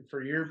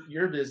for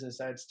your business.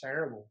 That's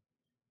terrible.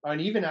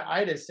 And even I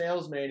had a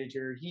sales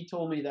manager. He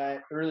told me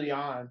that early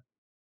on.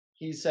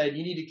 He said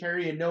you need to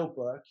carry a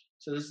notebook.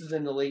 So this is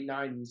in the late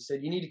 '90s. He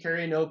said you need to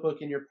carry a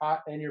notebook in your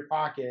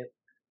pocket.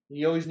 And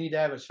you always need to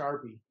have a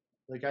Sharpie.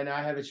 Like I now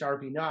have a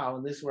Sharpie now,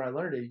 and this is where I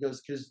learned it. He goes,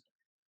 because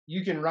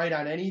you can write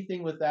on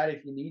anything with that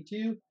if you need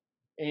to,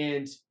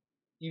 and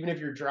even if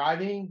you're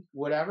driving,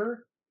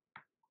 whatever.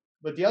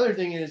 But the other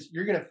thing is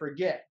you're gonna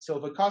forget. So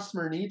if a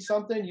customer needs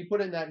something, you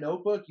put it in that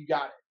notebook, you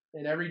got it.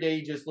 And every day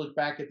you just look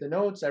back at the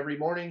notes every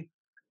morning,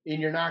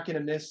 and you're not gonna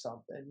miss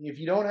something. If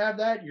you don't have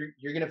that,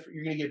 you're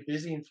gonna get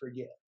busy and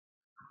forget.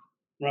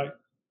 Right.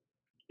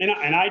 And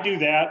I do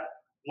that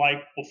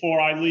like before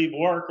I leave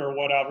work or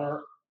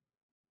whatever.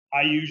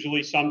 I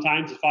usually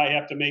sometimes, if I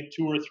have to make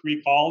 2 or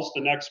 3 calls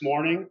the next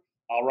morning,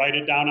 I'll write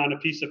it down on a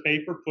piece of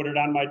paper, put it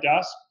on my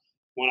desk.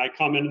 When I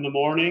come in the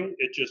morning,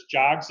 it just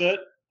jogs it.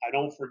 I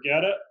don't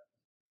forget it.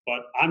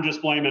 But I'm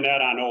just blaming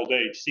that on old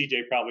age.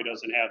 CJ probably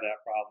doesn't have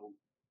that problem.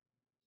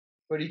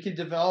 But you can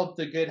develop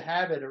the good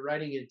habit of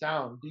writing it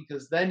down,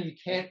 because then you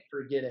can't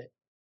forget it.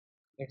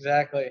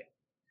 Exactly.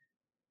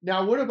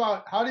 Now, what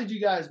about, how did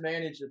you guys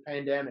manage the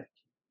pandemic?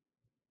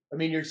 I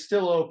mean, you're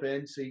still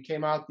open, so you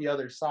came out the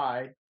other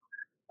side.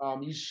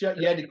 You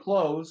had to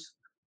close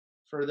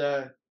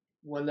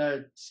when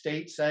the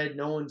state said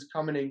no one's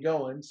coming and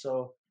going,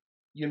 so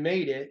you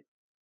made it.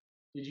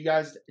 Did you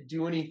guys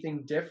do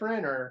anything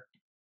different, or?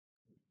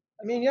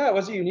 I mean, yeah, it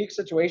was a unique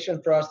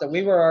situation for us that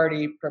we were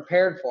already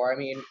prepared for. I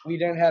mean, we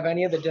didn't have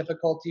any of the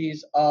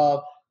difficulties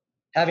of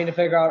having to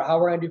figure out how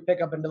we're going to do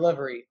pickup and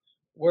delivery.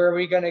 Where are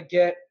we going to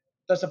get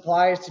the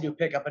supplies to do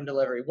pickup and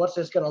delivery? What's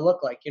this going to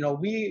look like?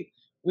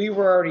 We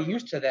were already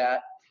used to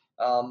that.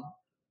 Um,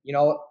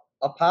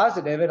 a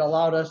positive, it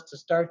allowed us to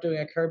start doing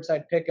a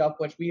curbside pickup,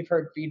 which we've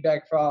heard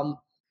feedback from,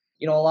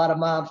 a lot of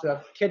moms who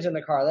have kids in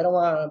the car. They don't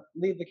want to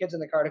leave the kids in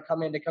the car to come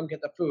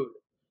get the food.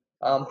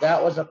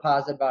 That was a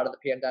positive out of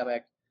the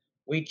pandemic.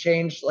 We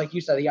changed, like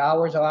you said, the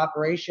hours of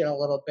operation a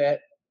little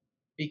bit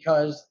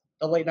because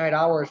the late night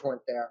hours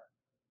weren't there.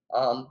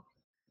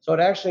 So it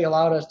actually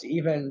allowed us to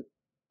even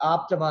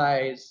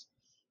optimize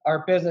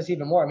our business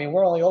even more. I mean,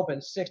 we're only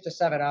open 6 to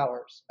 7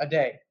 hours a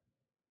day.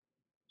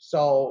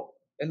 So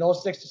in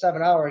those 6 to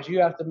 7 hours, you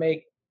have to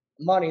make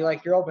money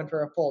like you're open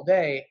for a full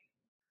day,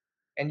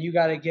 and you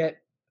got to get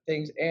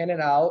things in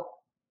and out.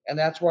 And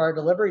that's where our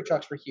delivery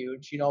trucks were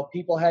huge.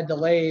 People had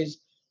delays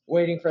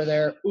waiting for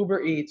their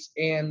Uber Eats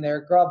and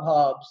their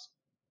Grubhubs,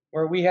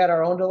 where we had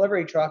our own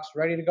delivery trucks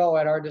ready to go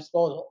at our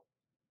disposal.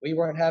 We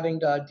weren't having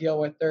to deal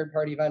with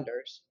third-party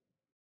vendors.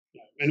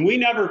 And we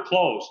never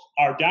closed.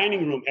 Our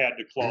dining room had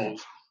to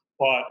close,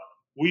 but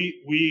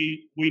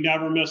we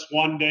never missed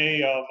one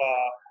day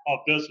of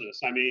business.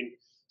 I mean,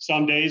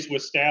 some days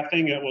with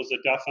staffing, it was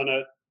a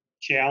definite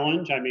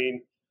challenge. I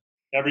mean,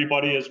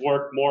 everybody has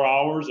worked more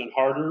hours and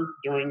harder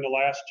during the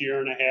last year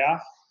and a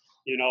half,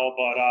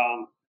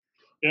 but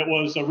it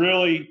was a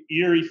really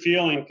eerie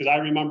feeling because I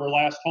remember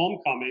last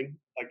homecoming,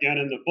 again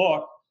in the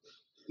book,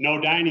 no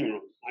dining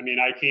room. I mean,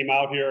 I came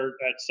out here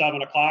at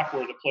 7 o'clock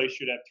where the place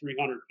should have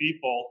 300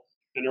 people,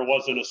 and there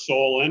wasn't a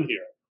soul in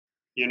here,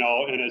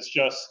 and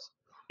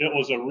it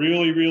was a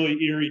really, really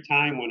eerie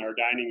time when our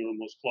dining room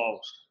was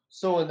closed.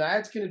 So, and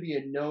that's going to be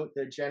a note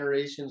that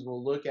generations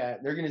will look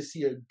at. They're going to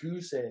see a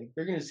goose egg.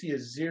 They're going to see a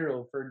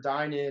 0 for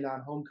dine-in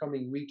on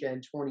homecoming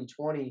weekend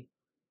 2020.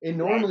 And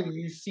normally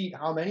you seat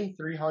how many?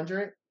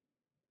 300?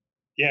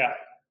 Yeah.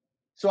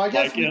 So I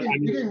guess we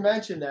didn't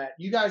mention that.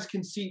 You guys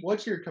can seat,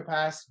 what's your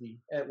capacity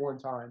at one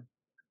time?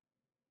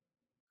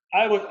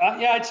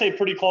 I'd say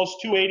pretty close,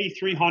 280,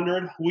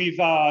 300. We've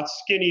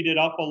skinnied it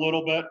up a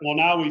little bit. Well,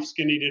 now we've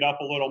skinnied it up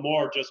a little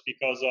more just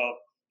because of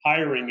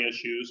hiring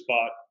issues.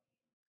 But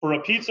for a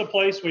pizza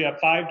place, we have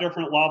 5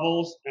 different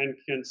levels and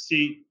can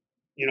seat,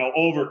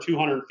 over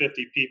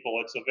 250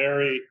 people. It's a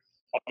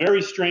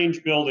very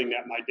strange building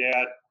that my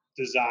dad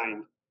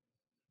designed.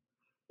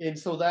 And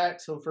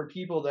so for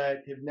people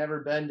that have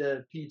never been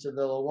to Pizza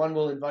Villa, 1,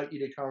 we'll invite you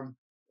to come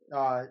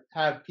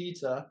have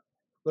pizza,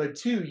 but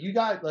 2, you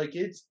got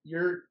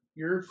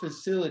your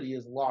facility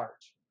is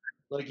large.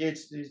 Like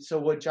so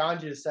what John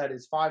just said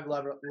is 5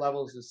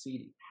 levels of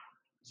seating.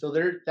 So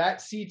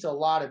that seats a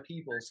lot of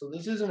people. So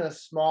this isn't a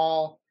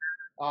small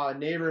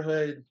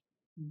neighborhood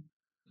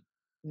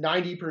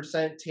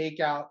 90%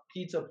 takeout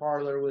pizza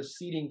parlor with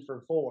seating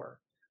for 4.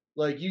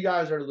 Like you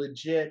guys are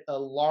legit a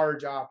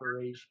large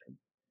operation.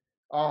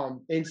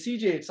 And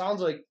CJ, it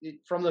sounds like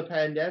from the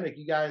pandemic,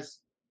 you guys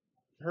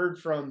heard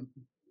from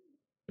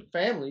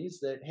families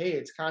that, hey,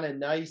 it's kind of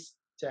nice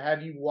to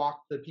have you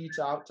walk the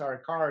pizza out to our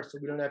car so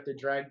we don't have to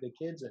drag the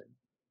kids in.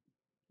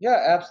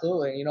 Yeah,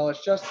 absolutely.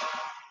 It's just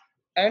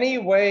any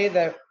way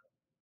that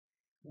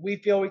we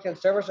feel we can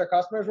service our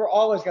customers, we're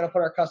always going to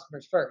put our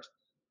customers first.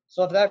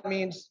 So if that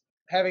means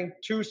having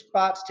 2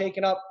 spots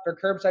taken up for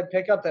curbside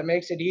pickup that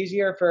makes it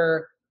easier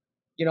for,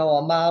 a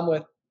mom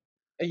with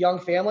a young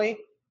family,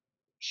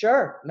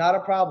 sure, not a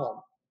problem.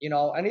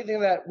 Anything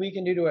that we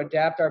can do to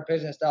adapt our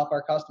business to help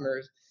our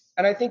customers.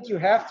 And I think you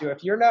have to.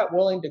 If you're not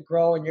willing to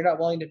grow and you're not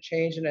willing to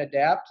change and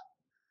adapt,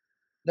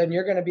 then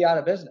you're going to be out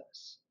of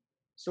business.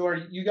 So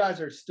you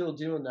guys are still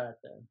doing that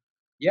then?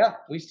 Yeah,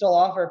 we still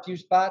offer a few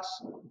spots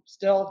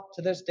still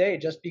to this day,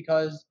 just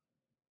because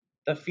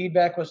the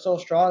feedback was so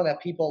strong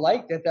that people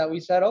liked it, that we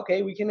said,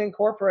 okay, we can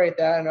incorporate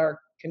that in our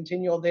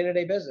continual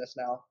day-to-day business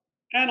now.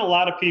 And a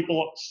lot of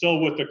people still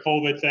with the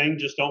COVID thing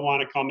just don't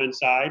want to come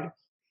inside,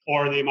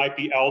 or they might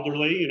be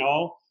elderly,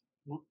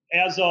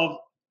 As of,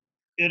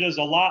 it is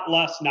a lot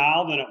less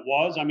now than it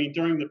was. I mean,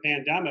 during the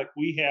pandemic,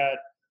 we had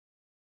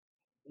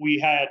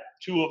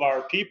 2 of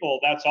our people,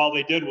 that's all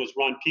they did was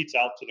run pizza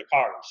out to the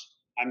cars.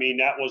 I mean,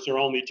 that was their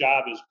only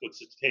job, was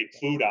to take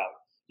food out,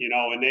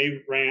 and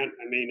they ran,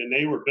 and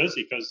they were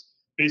busy because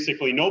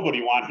basically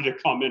nobody wanted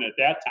to come in at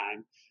that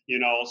time,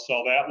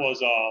 so that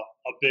was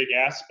a big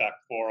aspect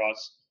for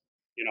us,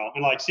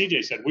 and like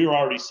CJ said, we were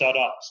already set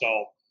up.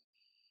 So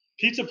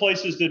pizza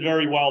places did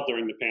very well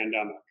during the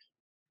pandemic.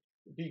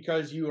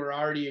 Because you were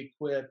already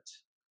equipped,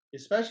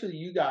 especially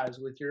you guys,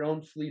 with your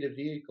own fleet of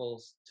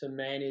vehicles to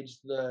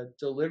manage the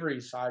delivery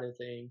side of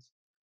things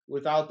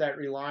without that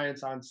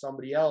reliance on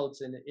somebody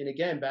else. And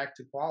again, back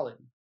to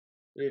quality.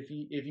 If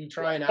you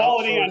try and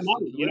quality and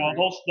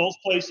money, those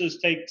places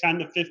take 10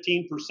 to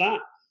 15%,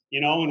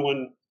 and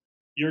when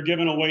you're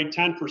giving away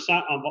 10%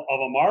 of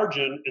a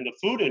margin in the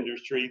food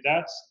industry,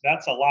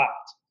 that's a lot.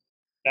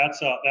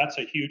 That's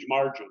a huge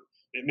margin.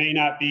 It may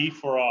not be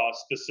for a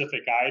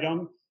specific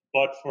item,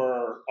 but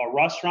for a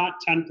restaurant,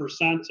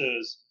 10%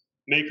 is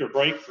make or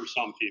break for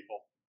some people.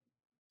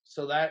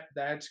 So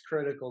that's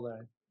critical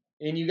then.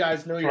 And you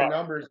guys know your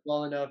numbers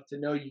well enough to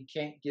know you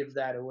can't give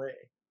that away.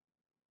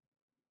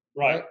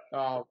 Right.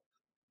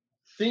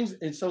 Things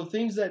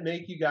that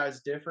make you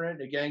guys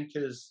different, again,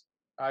 because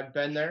I've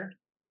been there,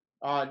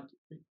 and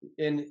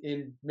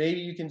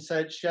maybe you can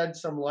shed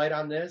some light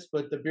on this,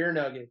 but the beer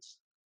nuggets,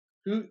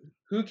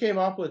 who came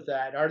up with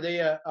that? Are they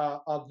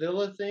a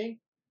Villa thing?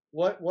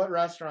 What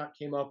restaurant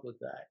came up with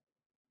that?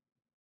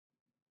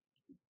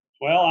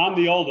 Well, I'm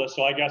the oldest,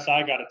 so I guess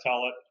I got to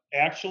tell it.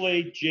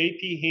 Actually,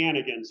 J.P.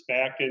 Hannigan's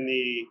back in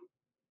the,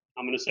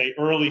 I'm going to say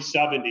early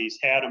 70s,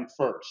 had them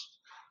first.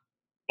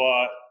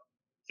 But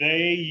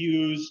they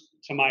used,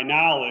 to my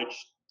knowledge,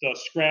 the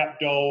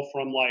scrap dough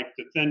from like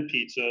the thin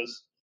pizzas,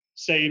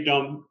 saved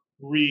them,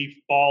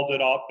 re-balled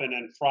it up, and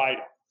then fried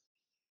them.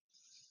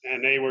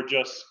 And they were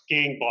just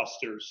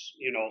gangbusters,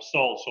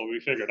 sold. So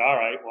we figured, all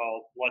right,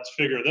 well, let's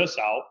figure this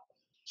out.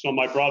 So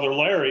my brother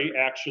Larry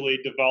actually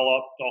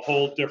developed a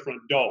whole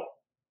different dough.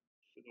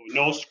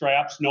 No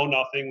scraps, no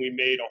nothing. We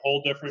made a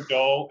whole different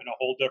dough and a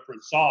whole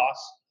different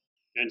sauce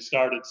and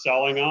started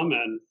selling them.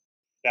 And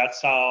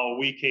that's how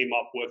we came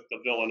up with the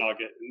Villa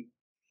Nugget.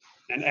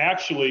 And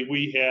actually,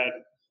 we had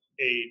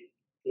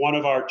one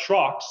of our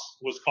trucks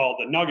was called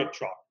the Nugget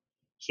Truck.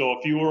 So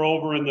if you were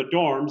over in the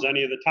dorms,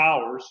 any of the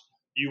towers,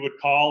 you would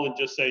call and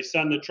just say,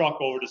 send the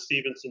truck over to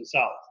Stevenson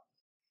South.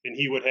 And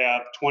he would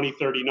have 20,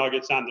 30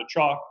 nuggets on the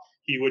truck.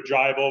 He would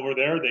drive over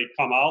there. They'd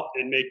come out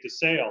and make the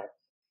sale.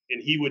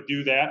 And he would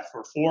do that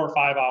for 4 or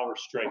 5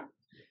 hours straight.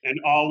 And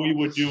all we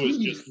would do is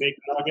just make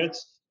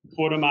nuggets,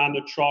 put them on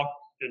the truck,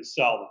 and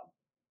sell them.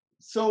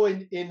 So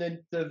in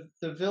the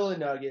Villa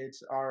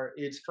Nuggets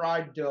it's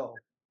fried dough.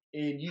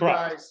 And you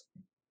Correct. guys,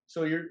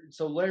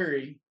 so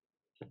Larry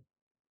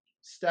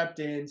stepped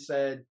in,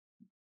 said,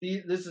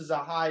 this is a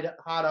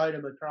hot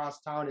item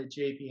across town at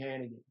J.P.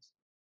 Hannigan's.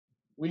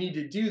 We need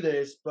to do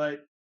this,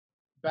 but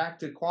back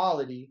to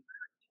quality.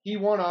 He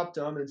one-upped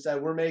them and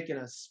said, we're making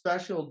a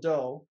special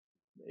dough.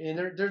 And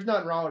there's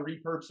nothing wrong with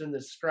repurposing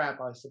the scrap,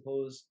 I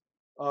suppose,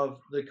 of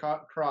the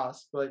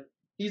crust. But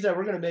he said,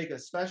 we're going to make a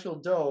special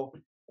dough.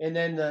 And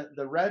then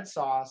the red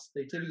sauce,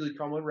 they typically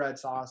come with red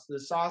sauce. The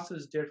sauce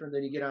is different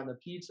than you get on the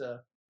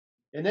pizza.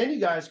 And then you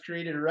guys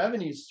created a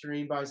revenue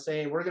stream by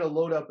saying, we're going to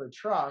load up a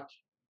truck.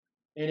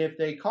 And if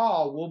they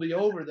call, we'll be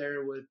over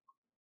there with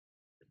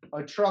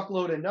a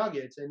truckload of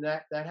nuggets. And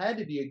that had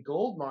to be a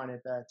gold mine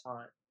at that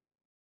time.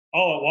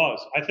 Oh, it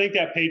was. I think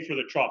that paid for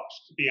the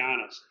trucks, to be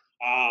honest.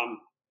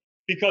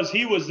 Because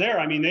he was there.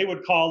 I mean, they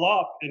would call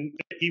up and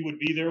he would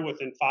be there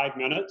within 5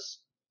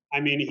 minutes. I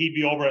mean, he'd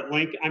be over at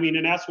Lincoln. I mean,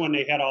 and that's when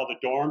they had all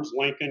the dorms,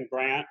 Lincoln,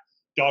 Grant,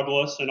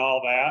 Douglas, and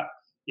all that,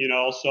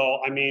 So,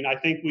 I mean, I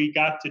think we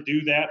got to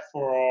do that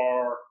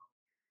for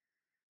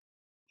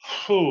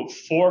 4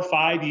 or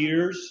 5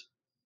 years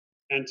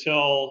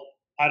until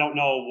I don't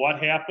know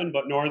what happened,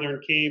 but Northern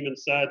came and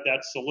said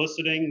that's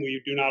soliciting.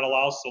 We do not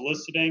allow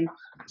soliciting,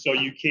 so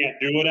you can't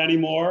do it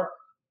anymore.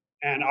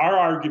 And our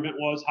argument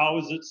was, how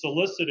is it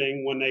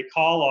soliciting when they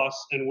call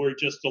us and we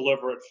just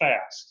deliver it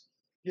fast?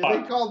 Yeah,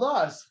 they called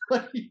us.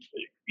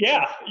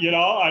 Yeah,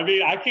 I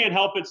mean, I can't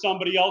help it.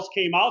 Somebody else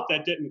came out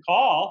that didn't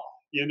call,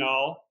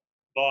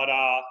 but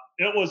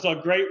it was a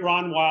great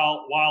run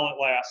while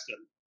it lasted.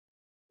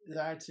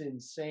 That's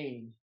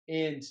insane.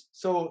 And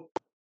so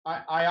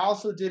I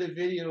also did a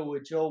video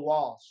with Joe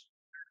Walsh.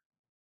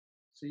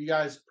 So you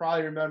guys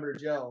probably remember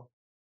Joe.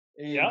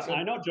 And Yeah, so,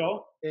 I know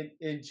Joe. And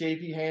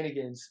JP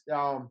Hannigan's.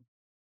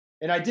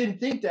 And I didn't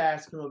think to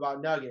ask him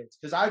about nuggets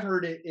because I've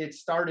heard it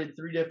started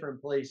 3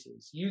 different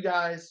places. You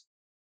guys,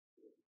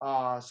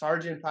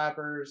 Sergeant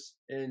Peppers,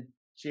 and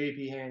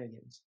JP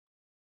Hannigan's.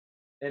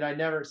 And I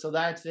never, so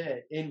that's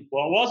it.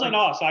 Well, it wasn't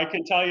us. I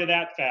can tell you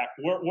that fact.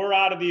 We're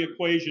out of the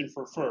equation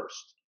for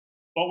first,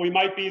 but we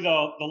might be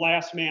the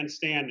last man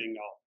standing,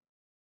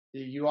 though.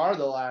 You are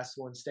the last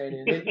one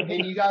standing,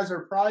 and you guys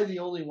are probably the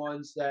only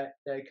ones that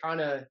kind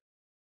of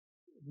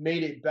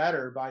made it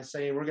better by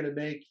saying we're going to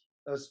make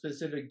a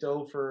specific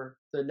dough for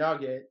the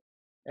nugget,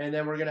 and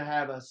then we're going to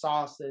have a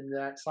sauce, and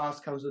that sauce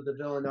comes with the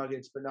Villa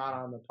nuggets, but not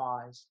on the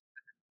pies.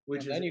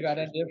 Then you got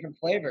into different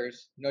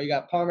flavors. You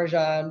got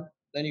Parmesan,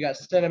 then you got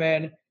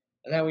cinnamon,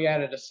 and then we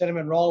added a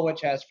cinnamon roll, which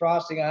has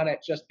frosting on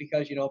it, just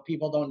because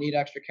people don't need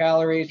extra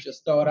calories.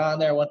 Just throw it on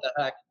there. What the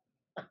heck?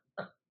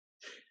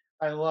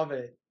 I love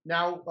it.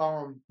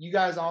 Now, you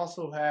guys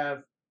also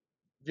have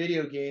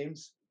video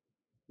games,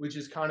 which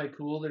is kind of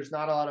cool. There's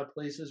not a lot of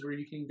places where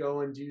you can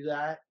go and do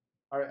that.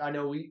 I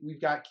know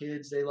we've got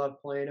kids; they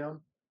love playing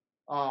them.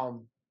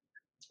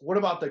 What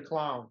about the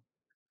clown?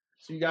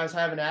 So you guys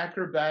have an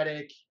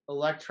acrobatic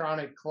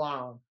electronic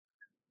clown.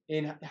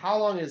 And how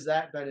long has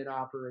that been in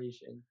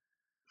operation?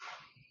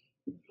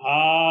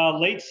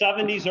 Late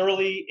 70s,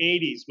 early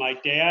 80s. My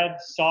dad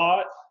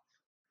saw it,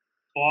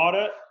 bought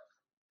it,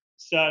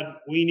 said,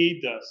 we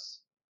need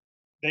this.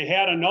 They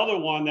had another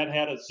one that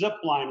had a zip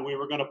line. We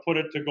were going to put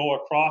it to go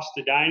across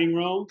the dining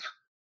room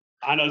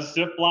on a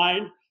zip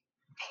line,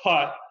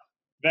 but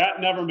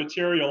that never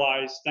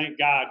materialized, thank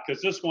God,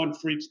 because this one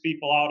freaks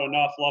people out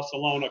enough, let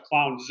alone a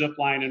clown zip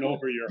lining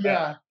over your head.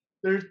 Yeah,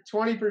 there's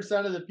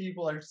 20% of the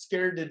people are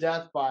scared to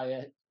death by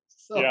it.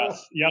 So.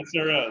 Yes,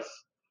 there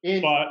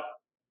is. But,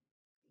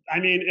 I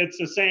mean, it's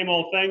the same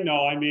old thing,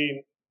 though. I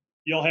mean,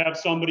 you'll have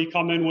somebody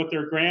come in with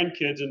their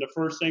grandkids, and the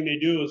first thing they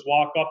do is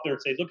walk up there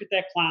and say, look at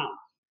that clown.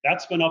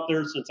 That's been up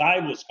there since I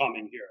was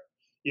coming here.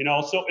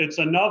 So it's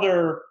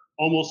another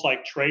almost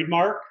like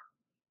trademark,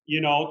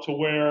 to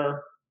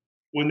where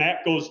when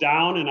that goes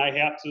down and I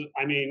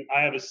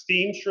have a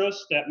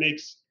seamstress that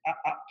makes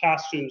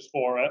costumes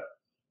for it.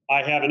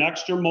 I have an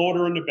extra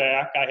motor in the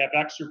back. I have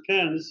extra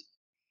pins.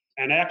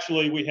 And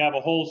actually we have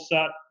a whole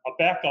set, a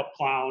backup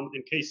clown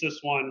in case this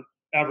one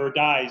ever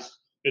dies.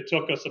 It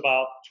took us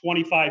about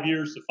 25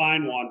 years to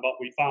find one, but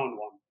we found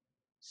one.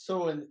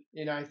 So,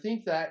 and I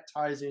think that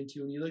ties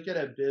into, when you look at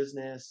a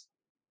business,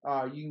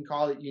 you can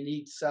call it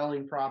unique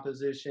selling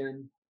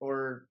proposition,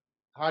 or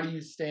how do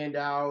you stand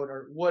out,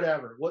 or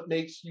whatever. What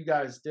makes you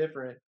guys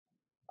different?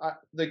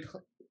 The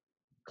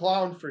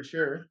clown for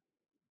sure.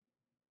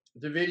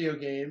 The video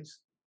games,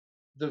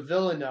 the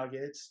Villa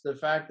nuggets, the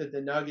fact that the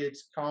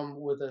nuggets come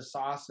with a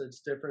sauce that's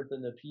different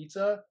than the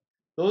pizza.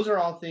 Those are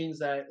all things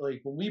that,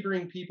 like, when we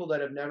bring people that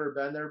have never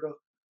been there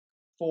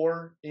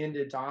before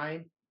into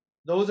dine,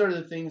 those are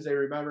the things they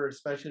remember,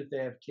 especially if they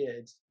have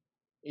kids.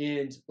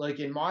 And like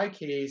in my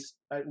case,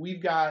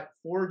 we've got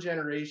 4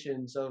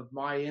 generations of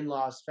my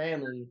in-laws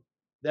family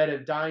that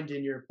have dined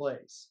in your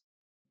place.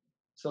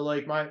 So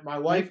like my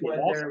wife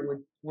went there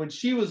when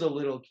she was a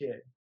little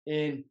kid,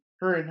 and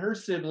her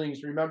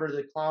siblings remember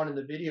the clown in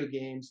the video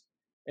games.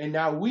 And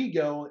now we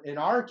go, and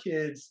our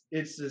kids,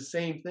 it's the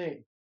same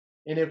thing.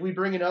 And if we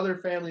bring another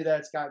family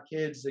that's got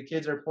kids, the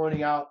kids are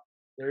pointing out,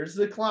 there's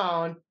the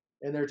clown,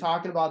 and they're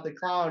talking about the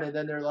clown, and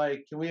then they're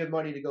like, can we have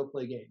money to go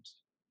play games?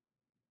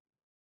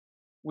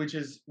 Which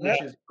is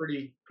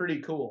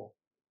pretty cool.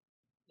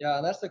 Yeah,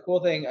 and that's the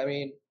cool thing. I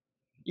mean,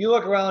 you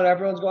look around,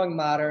 everyone's going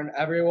modern.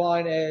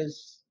 Everyone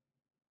is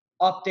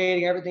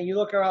updating everything. You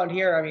look around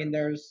here, I mean,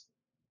 there's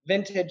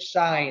vintage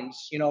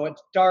signs.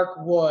 It's dark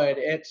wood.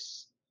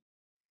 It's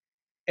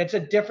a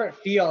different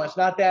feel. It's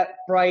not that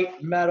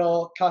bright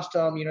metal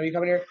custom. You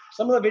come in here.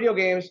 Some of the video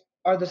games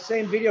are the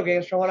same video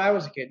games from when I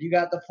was a kid. You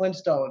got the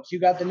Flintstones. You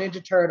got the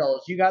Ninja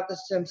Turtles. You got the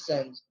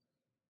Simpsons.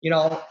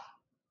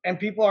 And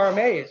people are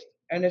amazed.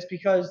 And it's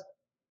because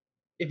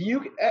if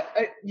you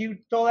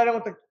throw that in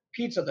with the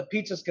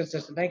pizza's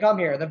consistent. They come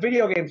here. The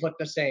video games look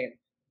the same.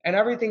 And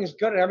everything is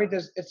good. And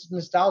it's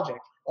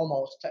nostalgic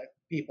almost to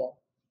people.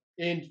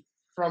 And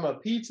from a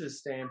pizza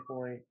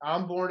standpoint,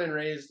 I'm born and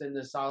raised in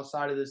the south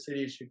side of the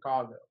city of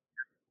Chicago.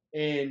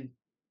 And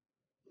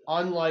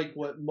unlike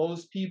what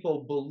most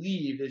people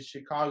believe is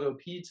Chicago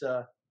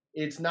pizza,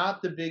 it's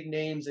not the big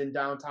names in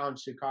downtown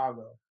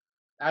Chicago.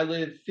 I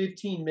live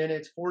 14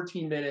 minutes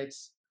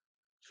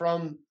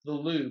from the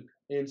Loop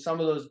in some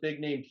of those big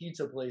name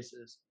pizza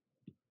places.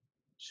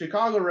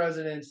 Chicago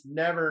residents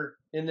never,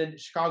 in the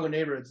Chicago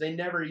neighborhoods, they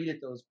never eat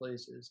at those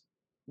places.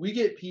 We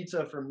get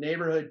pizza from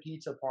neighborhood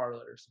pizza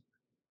parlors.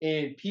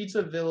 And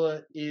Pizza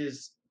Villa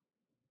is,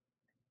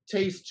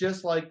 tastes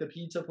just like the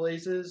pizza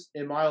places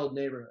in my old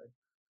neighborhood.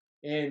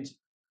 And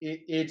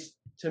it's,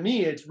 to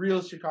me, it's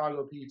real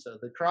Chicago pizza.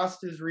 The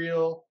crust is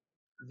real.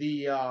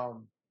 The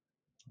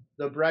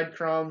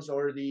breadcrumbs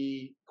or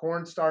the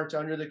cornstarch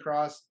under the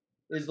crust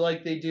is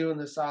like they do in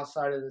the south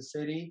side of the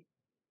city.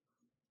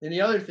 And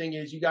the other thing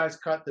is, you guys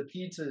cut the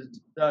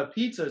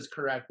pizzas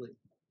correctly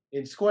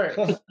in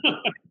squares,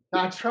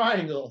 not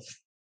triangles.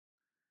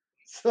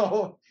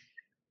 So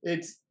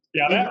it's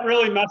that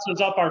really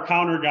messes up our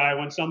counter guy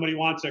when somebody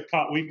wants it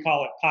cut. We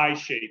call it pie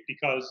shape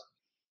because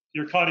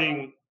you're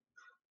cutting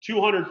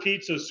 200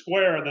 pizzas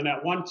square, then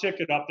that one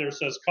ticket up there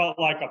says cut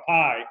like a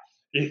pie,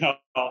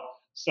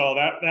 so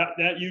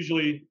that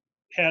usually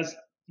has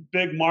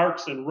big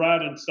marks and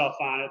red and stuff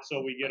on it,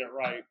 so we get it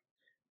right.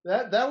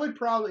 That would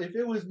probably, if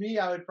it was me,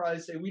 I would probably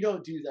say we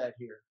don't do that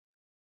here.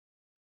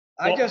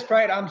 I just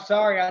write "I'm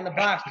sorry" on the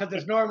box because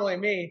it's normally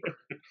me.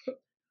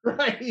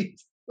 Right.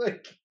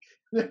 Like,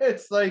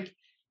 it's like,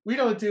 we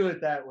don't do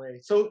it that way.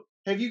 So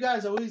have you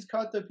guys always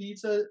cut the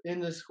pizza in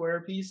the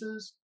square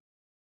pieces?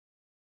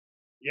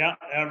 Yeah,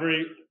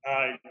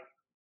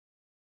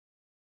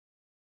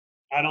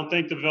 I don't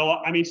think the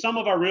Villa, I mean, some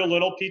of our real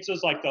little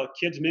pizzas, like the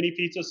kids' mini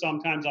pizza,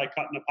 sometimes I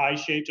cut in a pie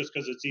shape just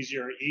because it's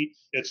easier to eat.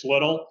 It's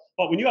little.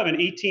 But when you have an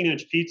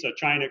 18-inch pizza,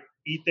 trying to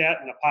eat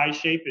that in a pie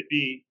shape, it'd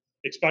be,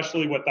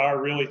 especially with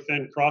our really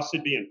thin crust,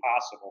 it'd be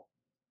impossible.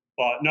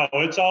 But no,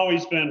 it's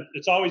always been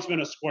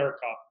a square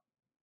cut.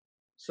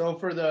 So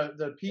for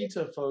the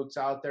pizza folks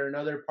out there in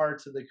other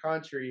parts of the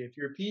country, if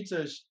your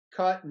pizza's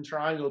cut in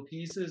triangle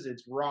pieces,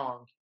 it's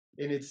wrong.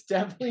 And it's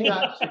definitely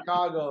not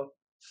Chicago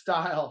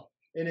style.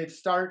 And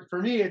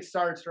for me, it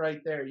starts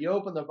right there. You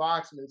open the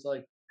box and it's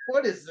like,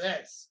 what is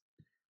this?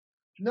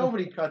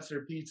 Nobody cuts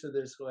their pizza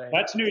this way.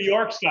 That's New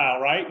York style,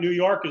 right? New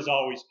York is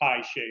always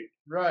pie shaped.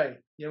 Right.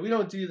 Yeah, we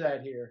don't do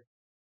that here.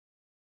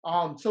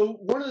 So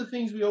one of the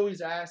things we always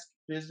ask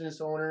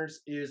business owners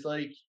is,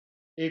 like,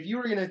 if you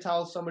were going to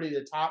tell somebody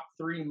the top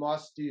 3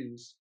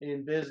 must-dos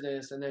in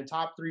business and then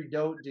top 3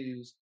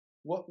 don't-dos,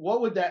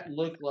 what would that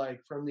look like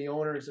from the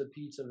owners of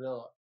Pizza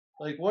Villa?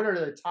 Like, what are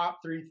the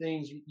top 3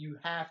 things you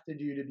have to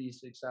do to be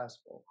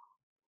successful?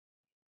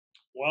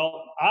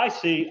 Well,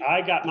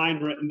 I got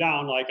mine written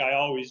down like I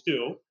always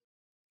do.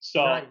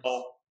 So nice.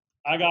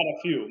 I got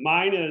a few.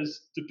 Mine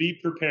is to be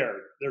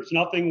prepared. There's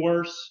nothing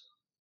worse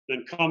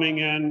than coming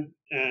in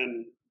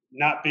and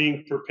not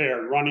being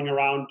prepared, running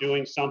around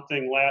doing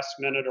something last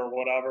minute or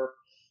whatever.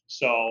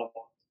 So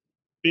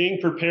being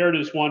prepared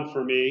is one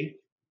for me.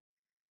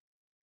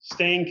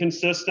 Staying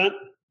consistent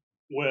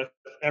with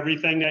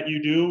everything that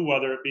you do,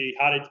 whether it be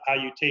how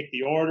you take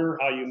the order,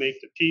 how you make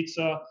the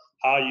pizza,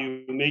 how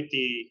you make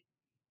the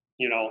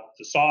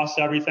sauce,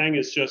 everything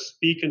is just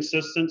be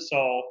consistent.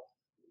 So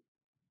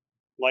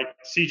like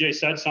CJ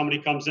said, somebody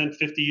comes in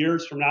 50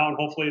 years from now and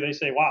hopefully they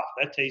say, wow,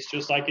 that tastes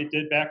just like it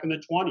did back in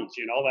the 20s.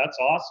 That's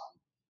awesome.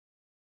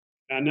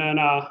 And then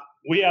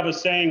we have a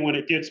saying when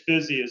it gets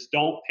busy is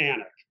don't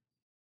panic.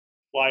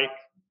 Like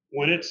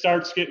when it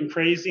starts getting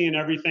crazy and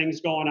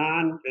everything's going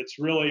on, it's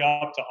really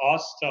up to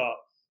us to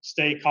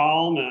stay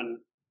calm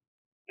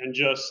and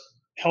just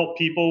help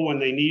people when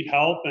they need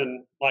help.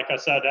 And like I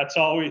said, that's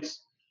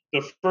always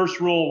the first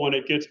rule when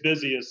it gets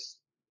busy is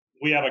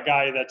we have a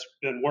guy that's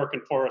been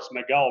working for us,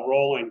 Miguel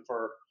Rolling,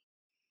 for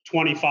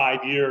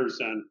 25 years,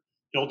 and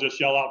he'll just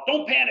yell out,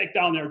 don't panic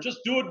down there, just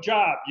do a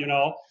job,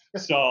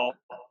 So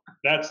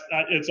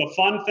it's a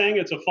fun thing.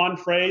 It's a fun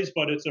phrase,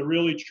 but it's a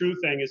really true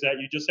thing is that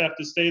you just have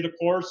to stay the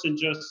course and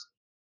just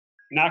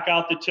knock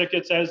out the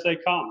tickets as they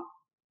come.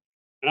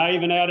 And I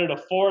even added a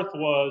fourth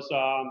was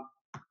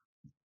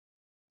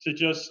to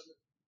just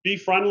be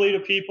friendly to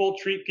people,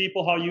 treat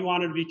people how you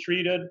want to be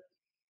treated.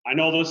 I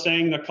know the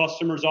saying the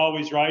customer's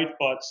always right,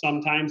 but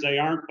sometimes they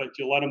aren't, but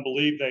you let them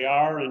believe they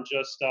are and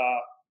just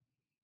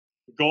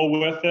go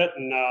with it.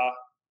 And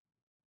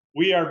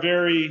we are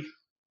very,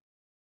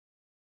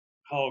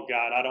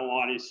 I don't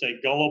want to say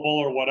gullible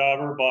or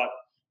whatever, but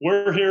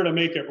we're here to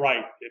make it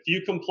right. If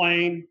you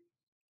complain,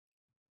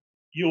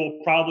 you'll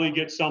probably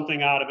get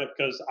something out of it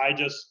because I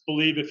just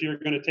believe if you're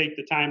going to take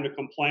the time to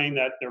complain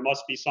that there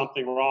must be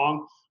something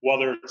wrong,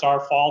 whether it's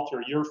our fault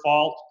or your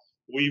fault,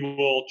 we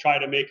will try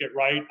to make it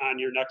right on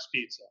your next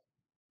pizza.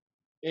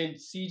 And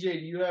CJ,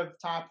 do you have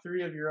top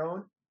 3 of your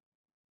own?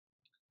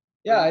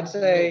 Yeah, I'd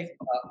say,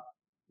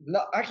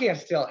 no, I can't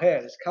steal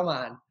his. Come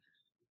on.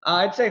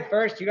 I'd say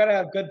first, you got to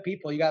have good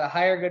people. You got to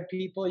hire good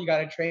people. You got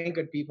to train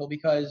good people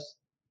because,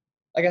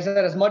 like I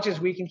said, as much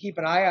as we can keep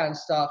an eye on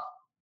stuff,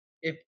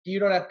 if you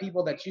don't have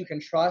people that you can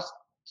trust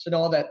to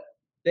know that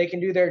they can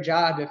do their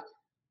job, if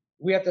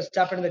we have to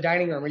step into the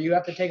dining room or you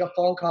have to take a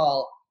phone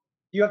call,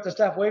 you have to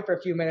step away for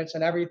a few minutes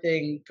and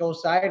everything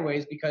goes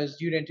sideways because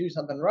you didn't do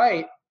something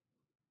right,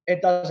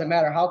 it doesn't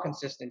matter how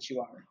consistent you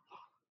are.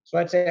 So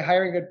I'd say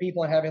hiring good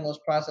people and having those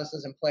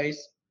processes in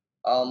place.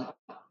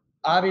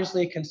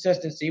 Obviously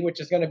consistency,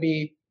 which is going to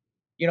be,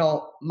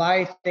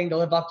 my thing to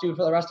live up to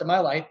for the rest of my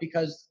life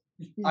because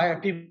I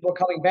have people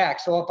coming back.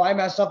 So if I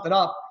mess something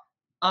up,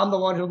 I'm the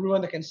one who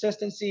ruined the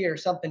consistency or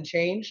something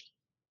changed.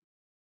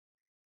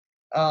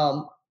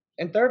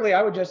 And thirdly,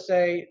 I would just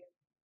say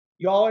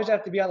you always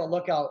have to be on the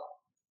lookout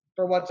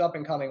for what's up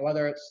and coming,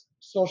 whether it's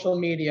social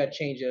media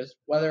changes,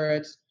 whether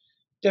it's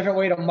different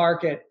way to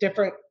market,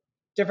 different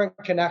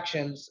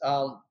connections.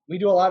 We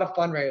do a lot of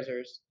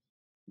fundraisers.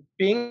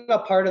 Being a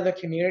part of the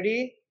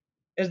community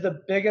is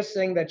the biggest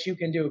thing that you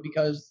can do,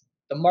 because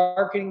the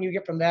marketing you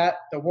get from that,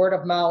 the word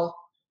of mouth,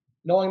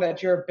 knowing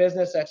that you're a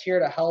business that's here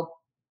to help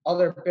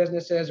other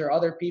businesses or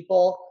other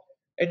people,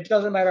 it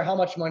doesn't matter how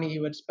much money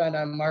you would spend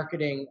on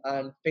marketing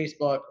on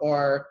Facebook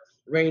or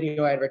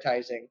radio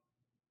advertising.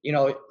 You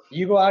know,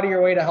 you go out of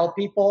your way to help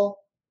people,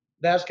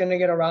 that's going to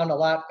get around a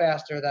lot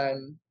faster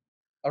than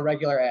a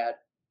regular ad.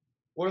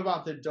 What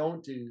about the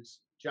don't do's?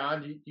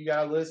 John, you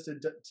got a list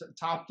of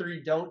top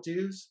 3 don't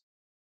do's?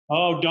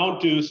 Oh,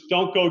 don't do's.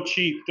 Don't go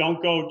cheap.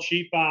 Don't go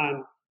cheap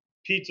on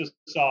pizza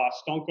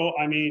sauce. Don't go,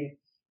 I mean,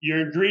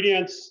 your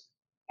ingredients,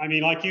 I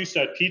mean, like you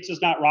said,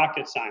 pizza's not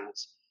rocket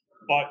science,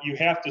 but you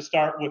have to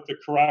start with the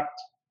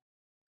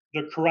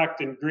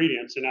correct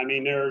ingredients. And I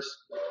mean,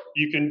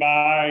 you can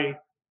buy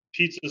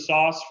pizza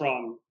sauce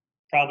from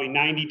probably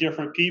 90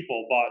 different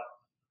people, but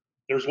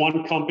there's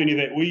one company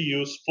that we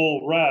use,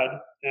 Full Red,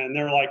 and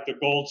they're like the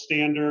gold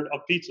standard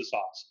of pizza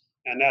sauce.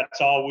 And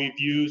that's all we've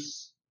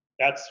used.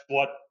 That's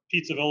what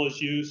Pizzaville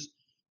has used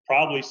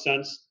probably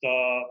since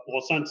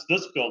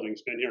this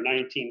building's been here,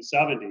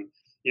 1970.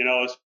 You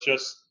know, it's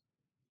just,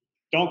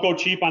 don't go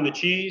cheap on the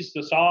cheese,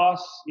 the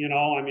sauce, you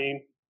know, I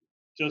mean,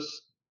 just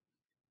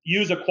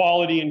use a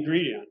quality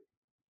ingredient.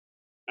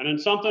 And then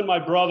something my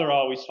brother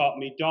always taught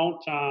me,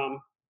 don't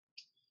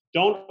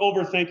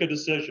overthink a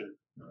decision.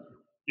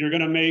 You're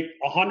going to make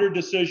 100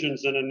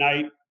 decisions in a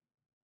night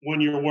when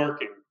you're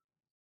working.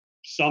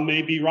 Some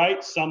may be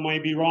right, some may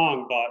be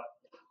wrong, but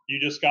you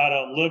just got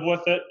to live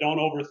with it. Don't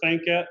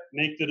overthink it.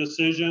 Make the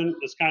decision.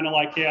 It's kind of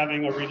like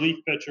having a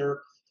relief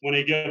pitcher when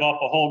they give up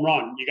a home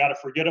run. You got to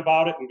forget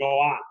about it and go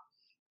on.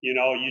 You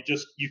know,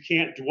 you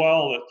can't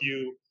dwell if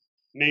you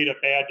made a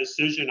bad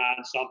decision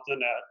on something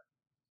that,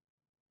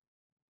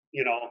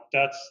 you know,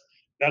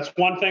 that's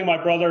one thing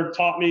my brother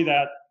taught me,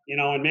 that, you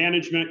know, in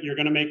management, you're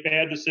going to make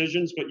bad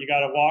decisions, but you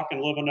got to walk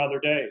and live another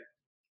day.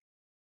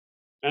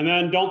 And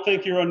then don't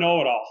think you're a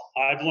know-it-all.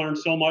 I've learned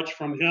so much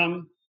from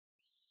him,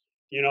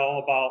 you know,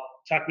 about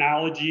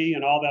technology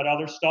and all that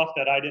other stuff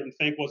that I didn't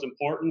think was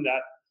important,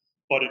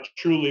 but it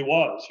truly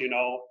was. You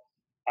know,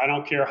 I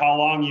don't care how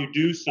long you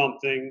do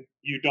something,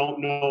 you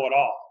don't know it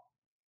all.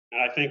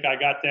 And I think I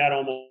got that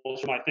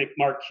almost from, I think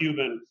Mark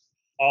Cuban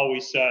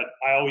always said,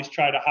 I always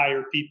try to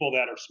hire people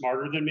that are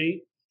smarter than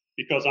me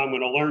because I'm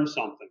going to learn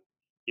something,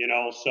 you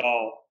know.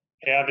 So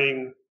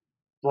having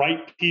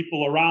bright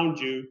people around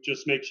you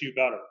just makes you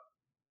better.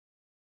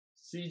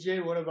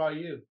 CJ, what about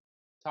you?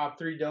 Top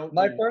 3 don't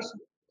My do.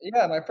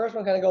 first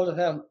one kind of goes with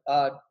him.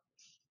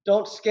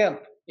 Don't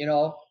skimp, you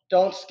know,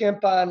 don't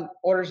skimp on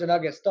orders and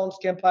nuggets. Don't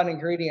skimp on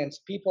ingredients.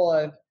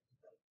 People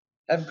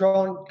have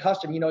grown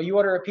custom. You know, you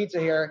order a pizza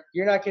here,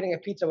 you're not getting a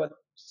pizza with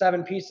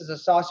 7 pieces of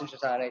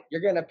sausages on it.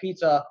 You're getting a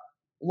pizza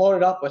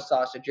loaded up with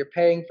sausage. You're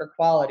paying for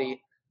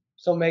quality.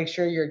 So make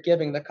sure you're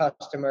giving the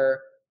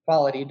customer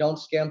quality. Don't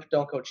skimp,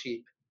 don't go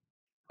cheap.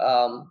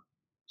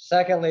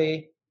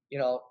 Secondly, you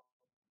know,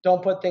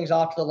 don't put things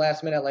off to the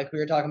last minute, like we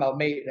were talking about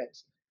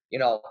maintenance. You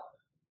know,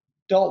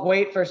 don't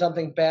wait for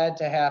something bad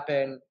to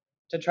happen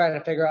to try to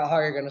figure out how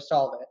you're going to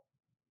solve it.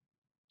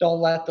 Don't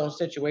let those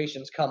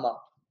situations come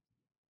up.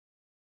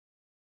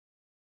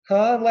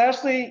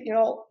 Lastly, you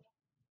know,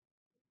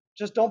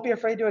 just don't be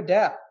afraid to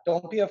adapt.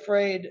 Don't be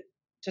afraid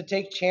to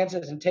take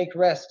chances and take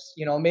risks.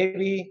 You know,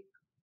 maybe,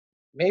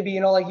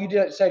 you know, like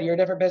you said, you're a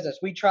different business.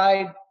 We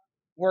tried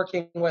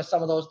working with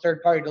some of those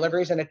third-party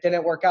deliveries and it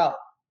didn't work out.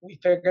 We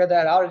figured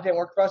that out. It didn't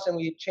work for us and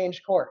we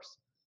changed course.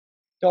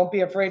 Don't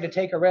be afraid to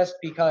take a risk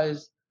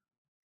because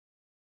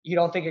you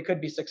don't think it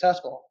could be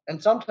successful.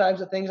 And sometimes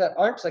the things that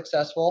aren't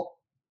successful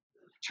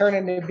turn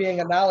into being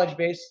a knowledge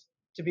base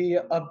to be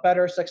a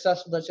better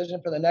successful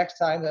decision for the next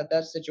time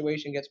that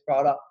situation gets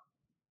brought up.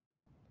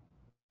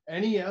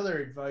 Any other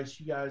advice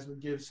you guys would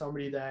give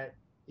somebody that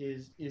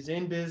is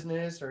in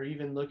business or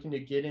even looking to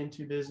get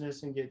into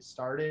business and get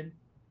started?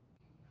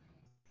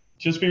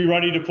 Just be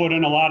ready to put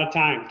in a lot of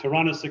time to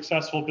run a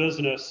successful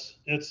business.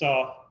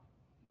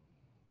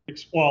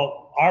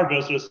 Our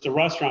business, the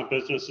restaurant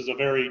business, is a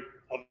very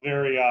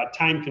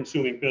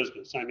time-consuming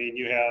business. I mean,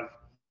 you have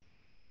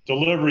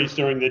deliveries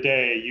during the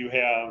day. You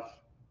have,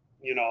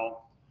 you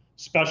know,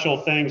 special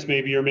things.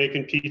 Maybe you're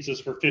making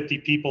pizzas for 50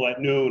 people at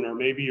noon, or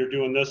maybe you're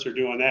doing this or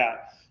doing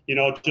that. You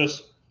know,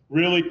 just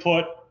really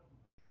put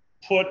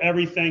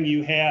everything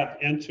you have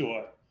into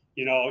it.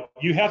 You know,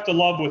 you have to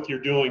love what you're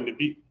doing to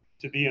be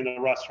in the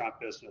restaurant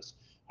business.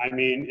 I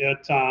mean,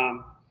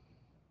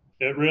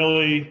 it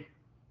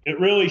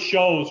really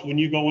shows when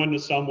you go into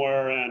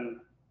somewhere and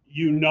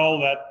you know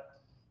that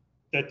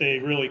they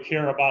really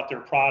care about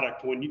their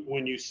product when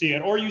you see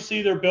it, or you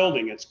see their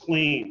building. It's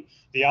clean.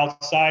 The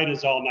outside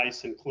is all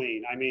nice and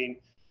clean. I mean,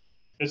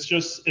 it's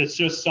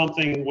just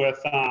something with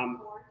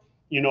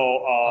you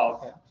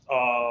know,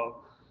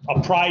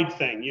 a pride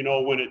thing, you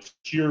know, when it's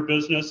your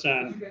business.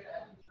 And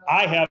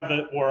I have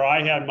it where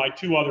I had my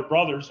two other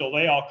brothers, so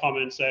they all come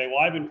and say, well,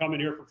 I've been coming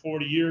here for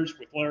 40 years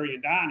with Larry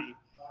and Donnie,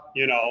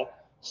 you know,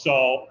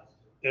 so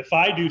if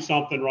I do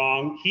something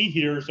wrong, he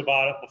hears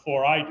about it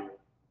before I do.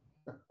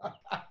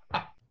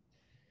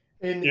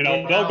 You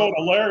know, they'll go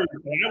to Larry.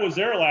 I was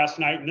there last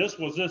night, and this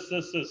was this,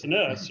 and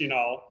this, you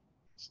know,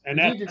 and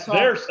that's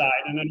their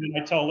side. And then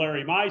when I tell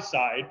Larry my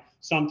side,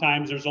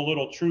 sometimes there's a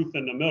little truth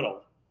in the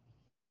middle.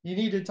 You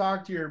need to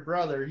talk to your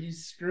brother.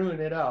 He's screwing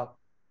it up.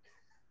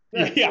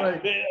 Yeah,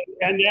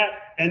 and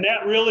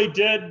that really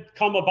did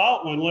come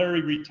about when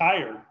Larry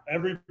retired.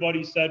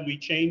 Everybody said we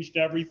changed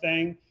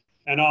everything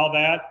and all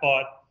that,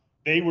 but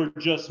they were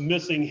just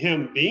missing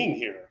him being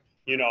here.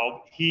 You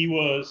know,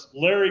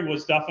 Larry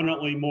was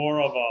definitely more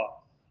of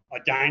a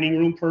dining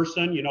room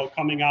person, you know,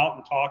 coming out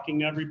and talking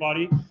to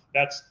everybody.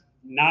 That's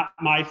not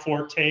my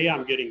forte.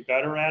 I'm getting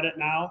better at it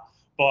now,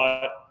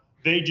 but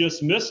they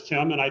just missed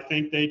him. And I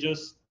think they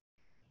just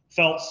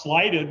felt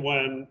slighted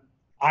when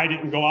I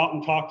didn't go out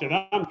and talk to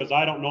them because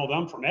I don't know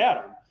them from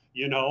Adam,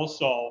 you know,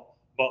 so,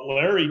 but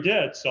Larry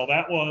did. So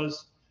that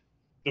was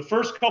the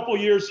first couple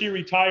of years he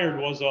retired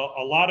was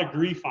a lot of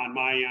grief on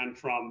my end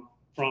from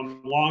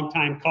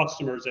longtime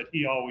customers that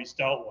he always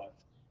dealt with.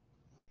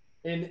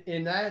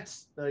 And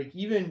that's like,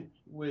 even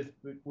with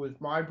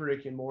my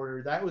brick and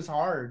mortar, that was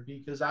hard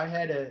because I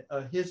had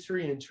a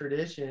history and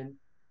tradition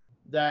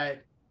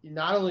that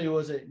not only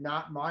was it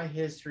not my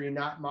history,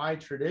 not my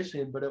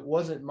tradition, but it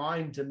wasn't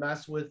mine to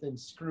mess with and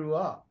screw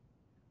up.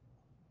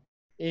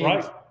 And,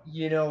 right.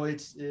 You know,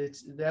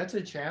 that's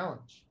a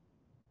challenge.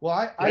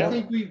 Well, I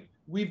think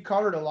we've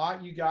covered a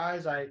lot, you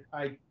guys. I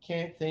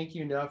can't thank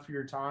you enough for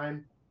your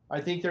time.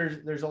 I think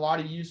there's a lot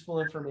of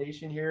useful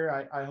information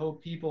here. I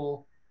hope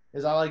people,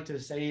 as I like to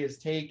say, is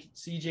take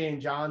CJ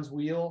and John's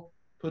wheel,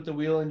 put the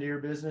wheel into your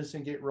business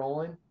and get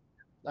rolling.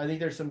 I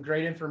think there's some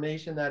great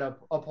information that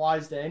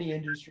applies to any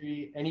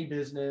industry, any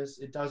business.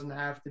 It doesn't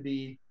have to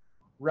be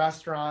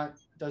restaurant,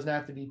 doesn't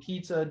have to be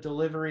pizza,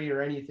 delivery,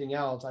 or anything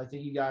else. I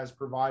think you guys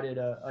provided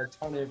a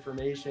ton of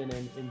information,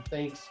 and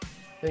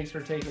thanks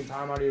for taking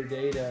time out of your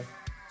day to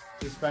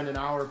spend an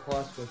hour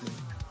plus with me.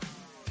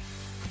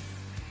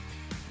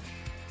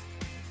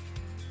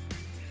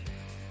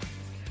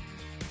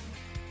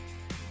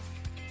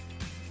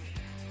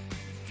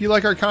 If you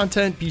like our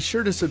content, be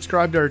sure to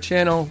subscribe to our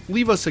channel,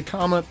 leave us a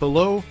comment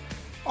below.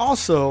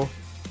 Also,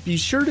 be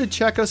sure to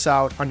check us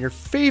out on your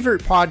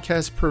favorite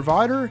podcast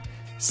provider.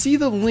 See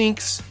the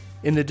links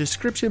in the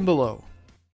description below.